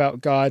thinking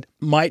about God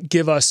might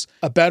give us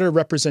a better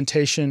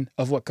representation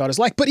of what God is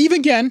like. But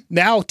even again,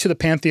 now to the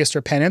pantheist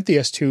or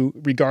panentheist who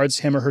regards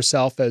him or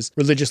herself as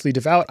religiously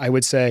devout, I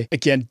would say,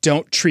 again,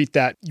 don't treat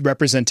that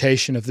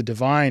representation of the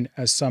divine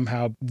as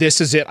somehow, this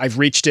is it, I've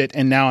reached it,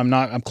 and now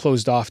I'm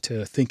closed off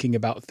to thinking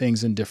about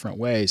things in different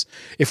ways.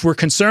 If we're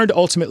concerned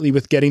ultimately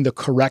with getting the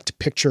correct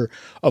picture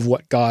of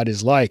what God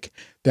is like,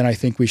 then I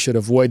think we should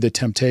avoid the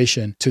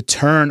temptation to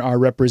turn our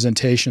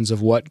representations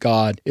of what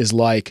God is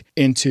like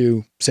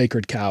into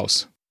sacred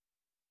cows.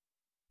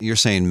 You're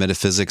saying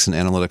metaphysics and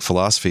analytic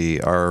philosophy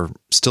are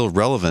still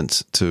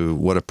relevant to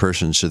what a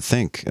person should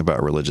think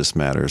about religious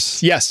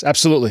matters. Yes,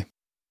 absolutely.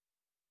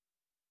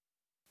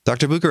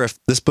 Dr. Buckareff,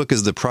 this book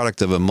is the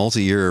product of a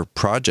multi-year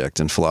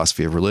project in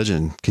philosophy of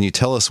religion. Can you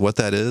tell us what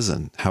that is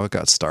and how it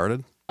got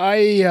started?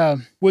 I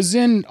was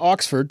in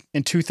Oxford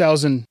in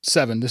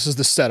 2007. This is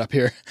the setup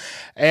here.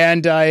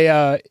 And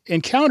I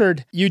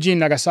encountered Eugene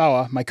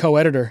Nagasawa, my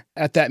co-editor,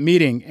 at that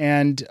meeting.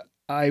 And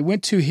I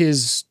went to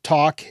his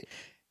talk,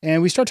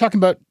 and we started talking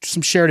about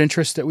some shared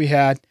interests that we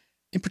had.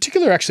 In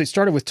particular, actually, it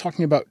started with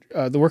talking about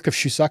the work of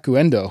Shusaku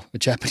Endo, a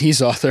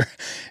Japanese author.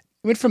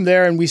 We went from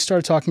there, and we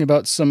started talking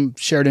about some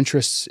shared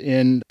interests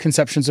in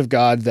conceptions of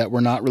God that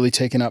were not really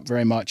taken up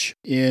very much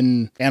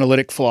in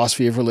analytic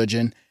philosophy of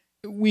religion.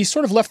 We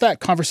sort of left that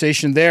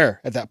conversation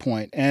there at that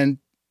point, and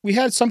we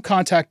had some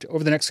contact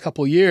over the next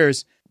couple of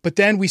years, but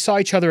then we saw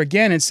each other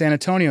again in San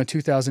Antonio in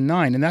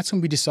 2009, and that's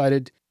when we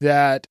decided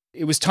that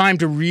it was time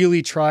to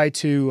really try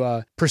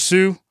to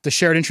pursue the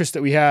shared interest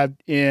that we had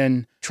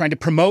in trying to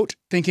promote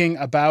thinking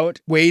about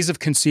ways of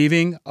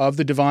conceiving of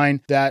the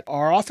divine that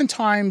are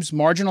oftentimes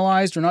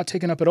marginalized or not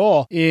taken up at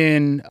all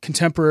in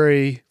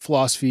contemporary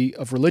philosophy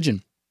of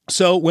religion.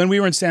 So when we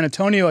were in San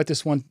Antonio at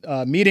this one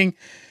meeting,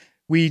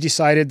 we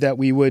decided that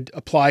we would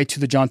apply to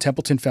the John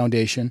Templeton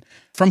Foundation,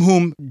 from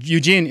whom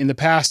Eugene in the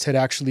past had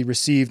actually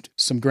received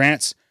some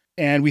grants,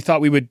 and we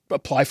thought we would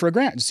apply for a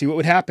grant and see what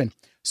would happen.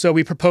 So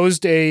we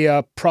proposed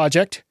a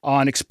project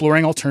on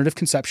exploring alternative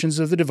conceptions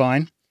of the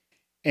divine,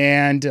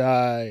 and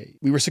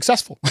we were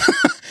successful.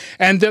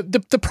 And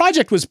the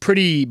project was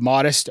pretty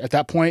modest at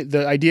that point.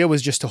 The idea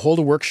was just to hold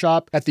a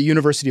workshop at the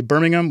University of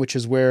Birmingham, which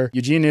is where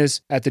Eugene is,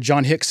 at the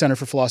John Hicks Center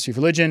for Philosophy of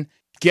Religion,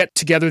 get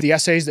together the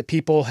essays that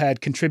people had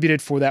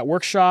contributed for that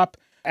workshop,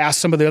 ask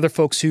some of the other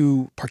folks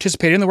who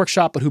participated in the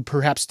workshop but who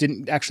perhaps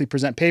didn't actually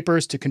present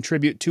papers to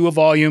contribute to a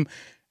volume,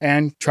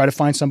 and try to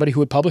find somebody who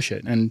would publish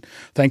it. And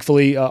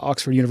thankfully,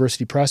 Oxford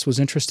University Press was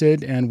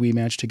interested, and we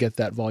managed to get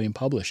that volume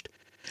published.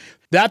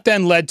 That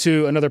then led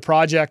to another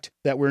project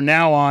that we're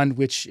now on,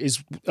 which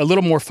is a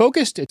little more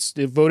focused. It's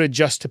devoted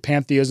just to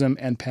pantheism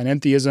and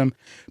panentheism,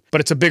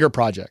 but it's a bigger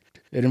project.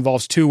 It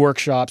involves 2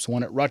 workshops,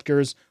 one at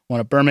Rutgers,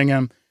 one at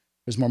Birmingham.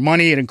 There's more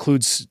money. It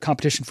includes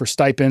competition for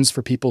stipends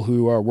for people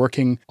who are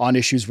working on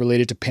issues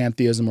related to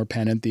pantheism or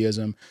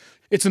panentheism.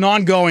 It's an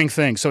ongoing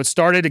thing. So it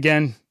started,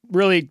 again,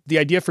 really the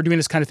idea for doing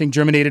this kind of thing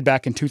germinated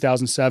back in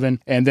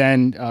 2007. And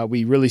then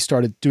we really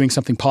started doing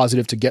something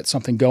positive to get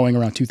something going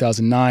around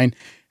 2009.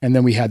 And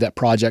then we had that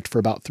project for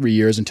about 3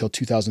 years until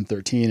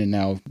 2013. And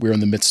now we're in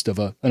the midst of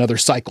another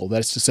cycle. That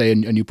is to say, a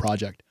new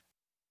project.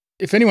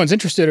 If anyone's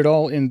interested at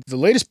all in the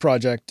latest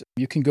project,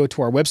 you can go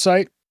to our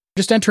website.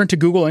 Just enter into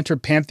Google, enter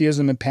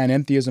Pantheism and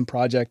Panentheism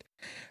Project.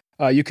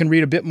 You can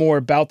read a bit more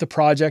about the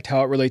project,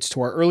 how it relates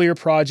to our earlier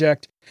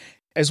project,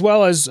 as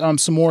well as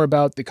some more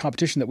about the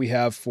competition that we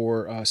have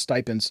for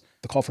stipends,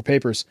 the call for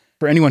papers,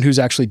 for anyone who's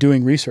actually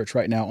doing research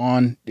right now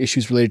on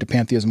issues related to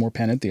pantheism or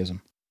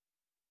panentheism.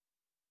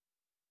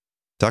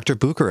 Dr.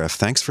 Buckareff,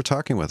 thanks for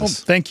talking with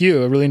us. Thank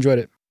you. I really enjoyed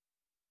it.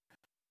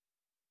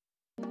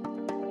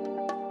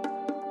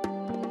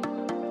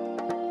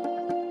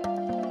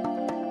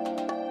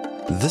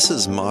 This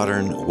is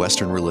modern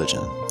Western religion,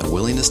 a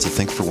willingness to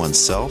think for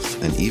oneself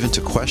and even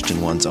to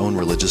question one's own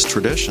religious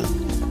tradition.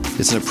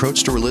 It's an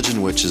approach to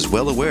religion which is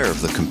well aware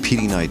of the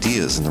competing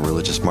ideas in the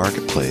religious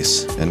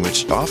marketplace, and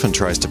which often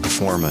tries to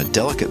perform a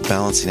delicate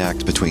balancing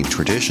act between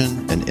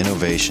tradition and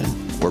innovation,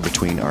 or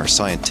between our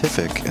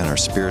scientific and our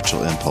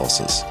spiritual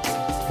impulses.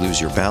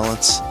 Lose your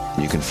balance,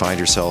 and you can find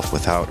yourself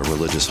without a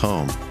religious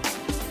home.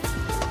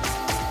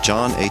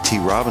 John A.T.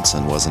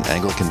 Robinson was an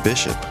Anglican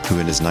bishop who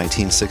in his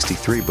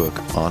 1963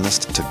 book,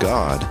 Honest to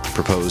God,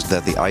 proposed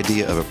that the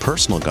idea of a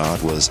personal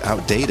God was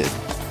outdated.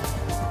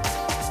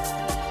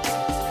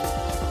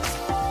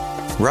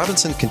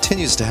 Robinson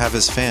continues to have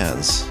his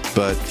fans,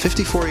 but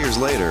 54 years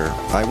later,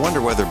 I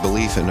wonder whether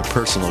belief in a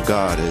personal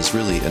God is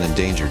really an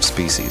endangered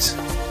species.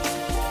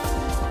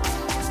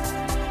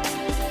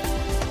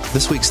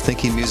 This week's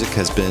Thinking Music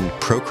has been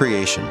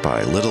Procreation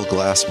by Little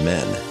Glass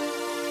Men.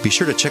 Be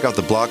sure to check out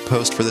the blog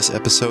post for this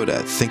episode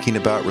at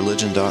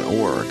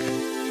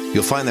thinkingabout.religion.org.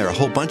 You'll find there a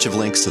whole bunch of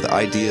links to the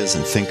ideas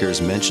and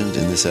thinkers mentioned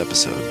in this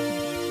episode.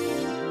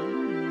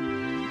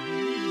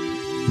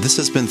 This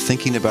has been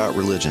Thinking About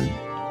Religion.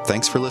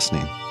 Thanks for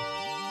listening.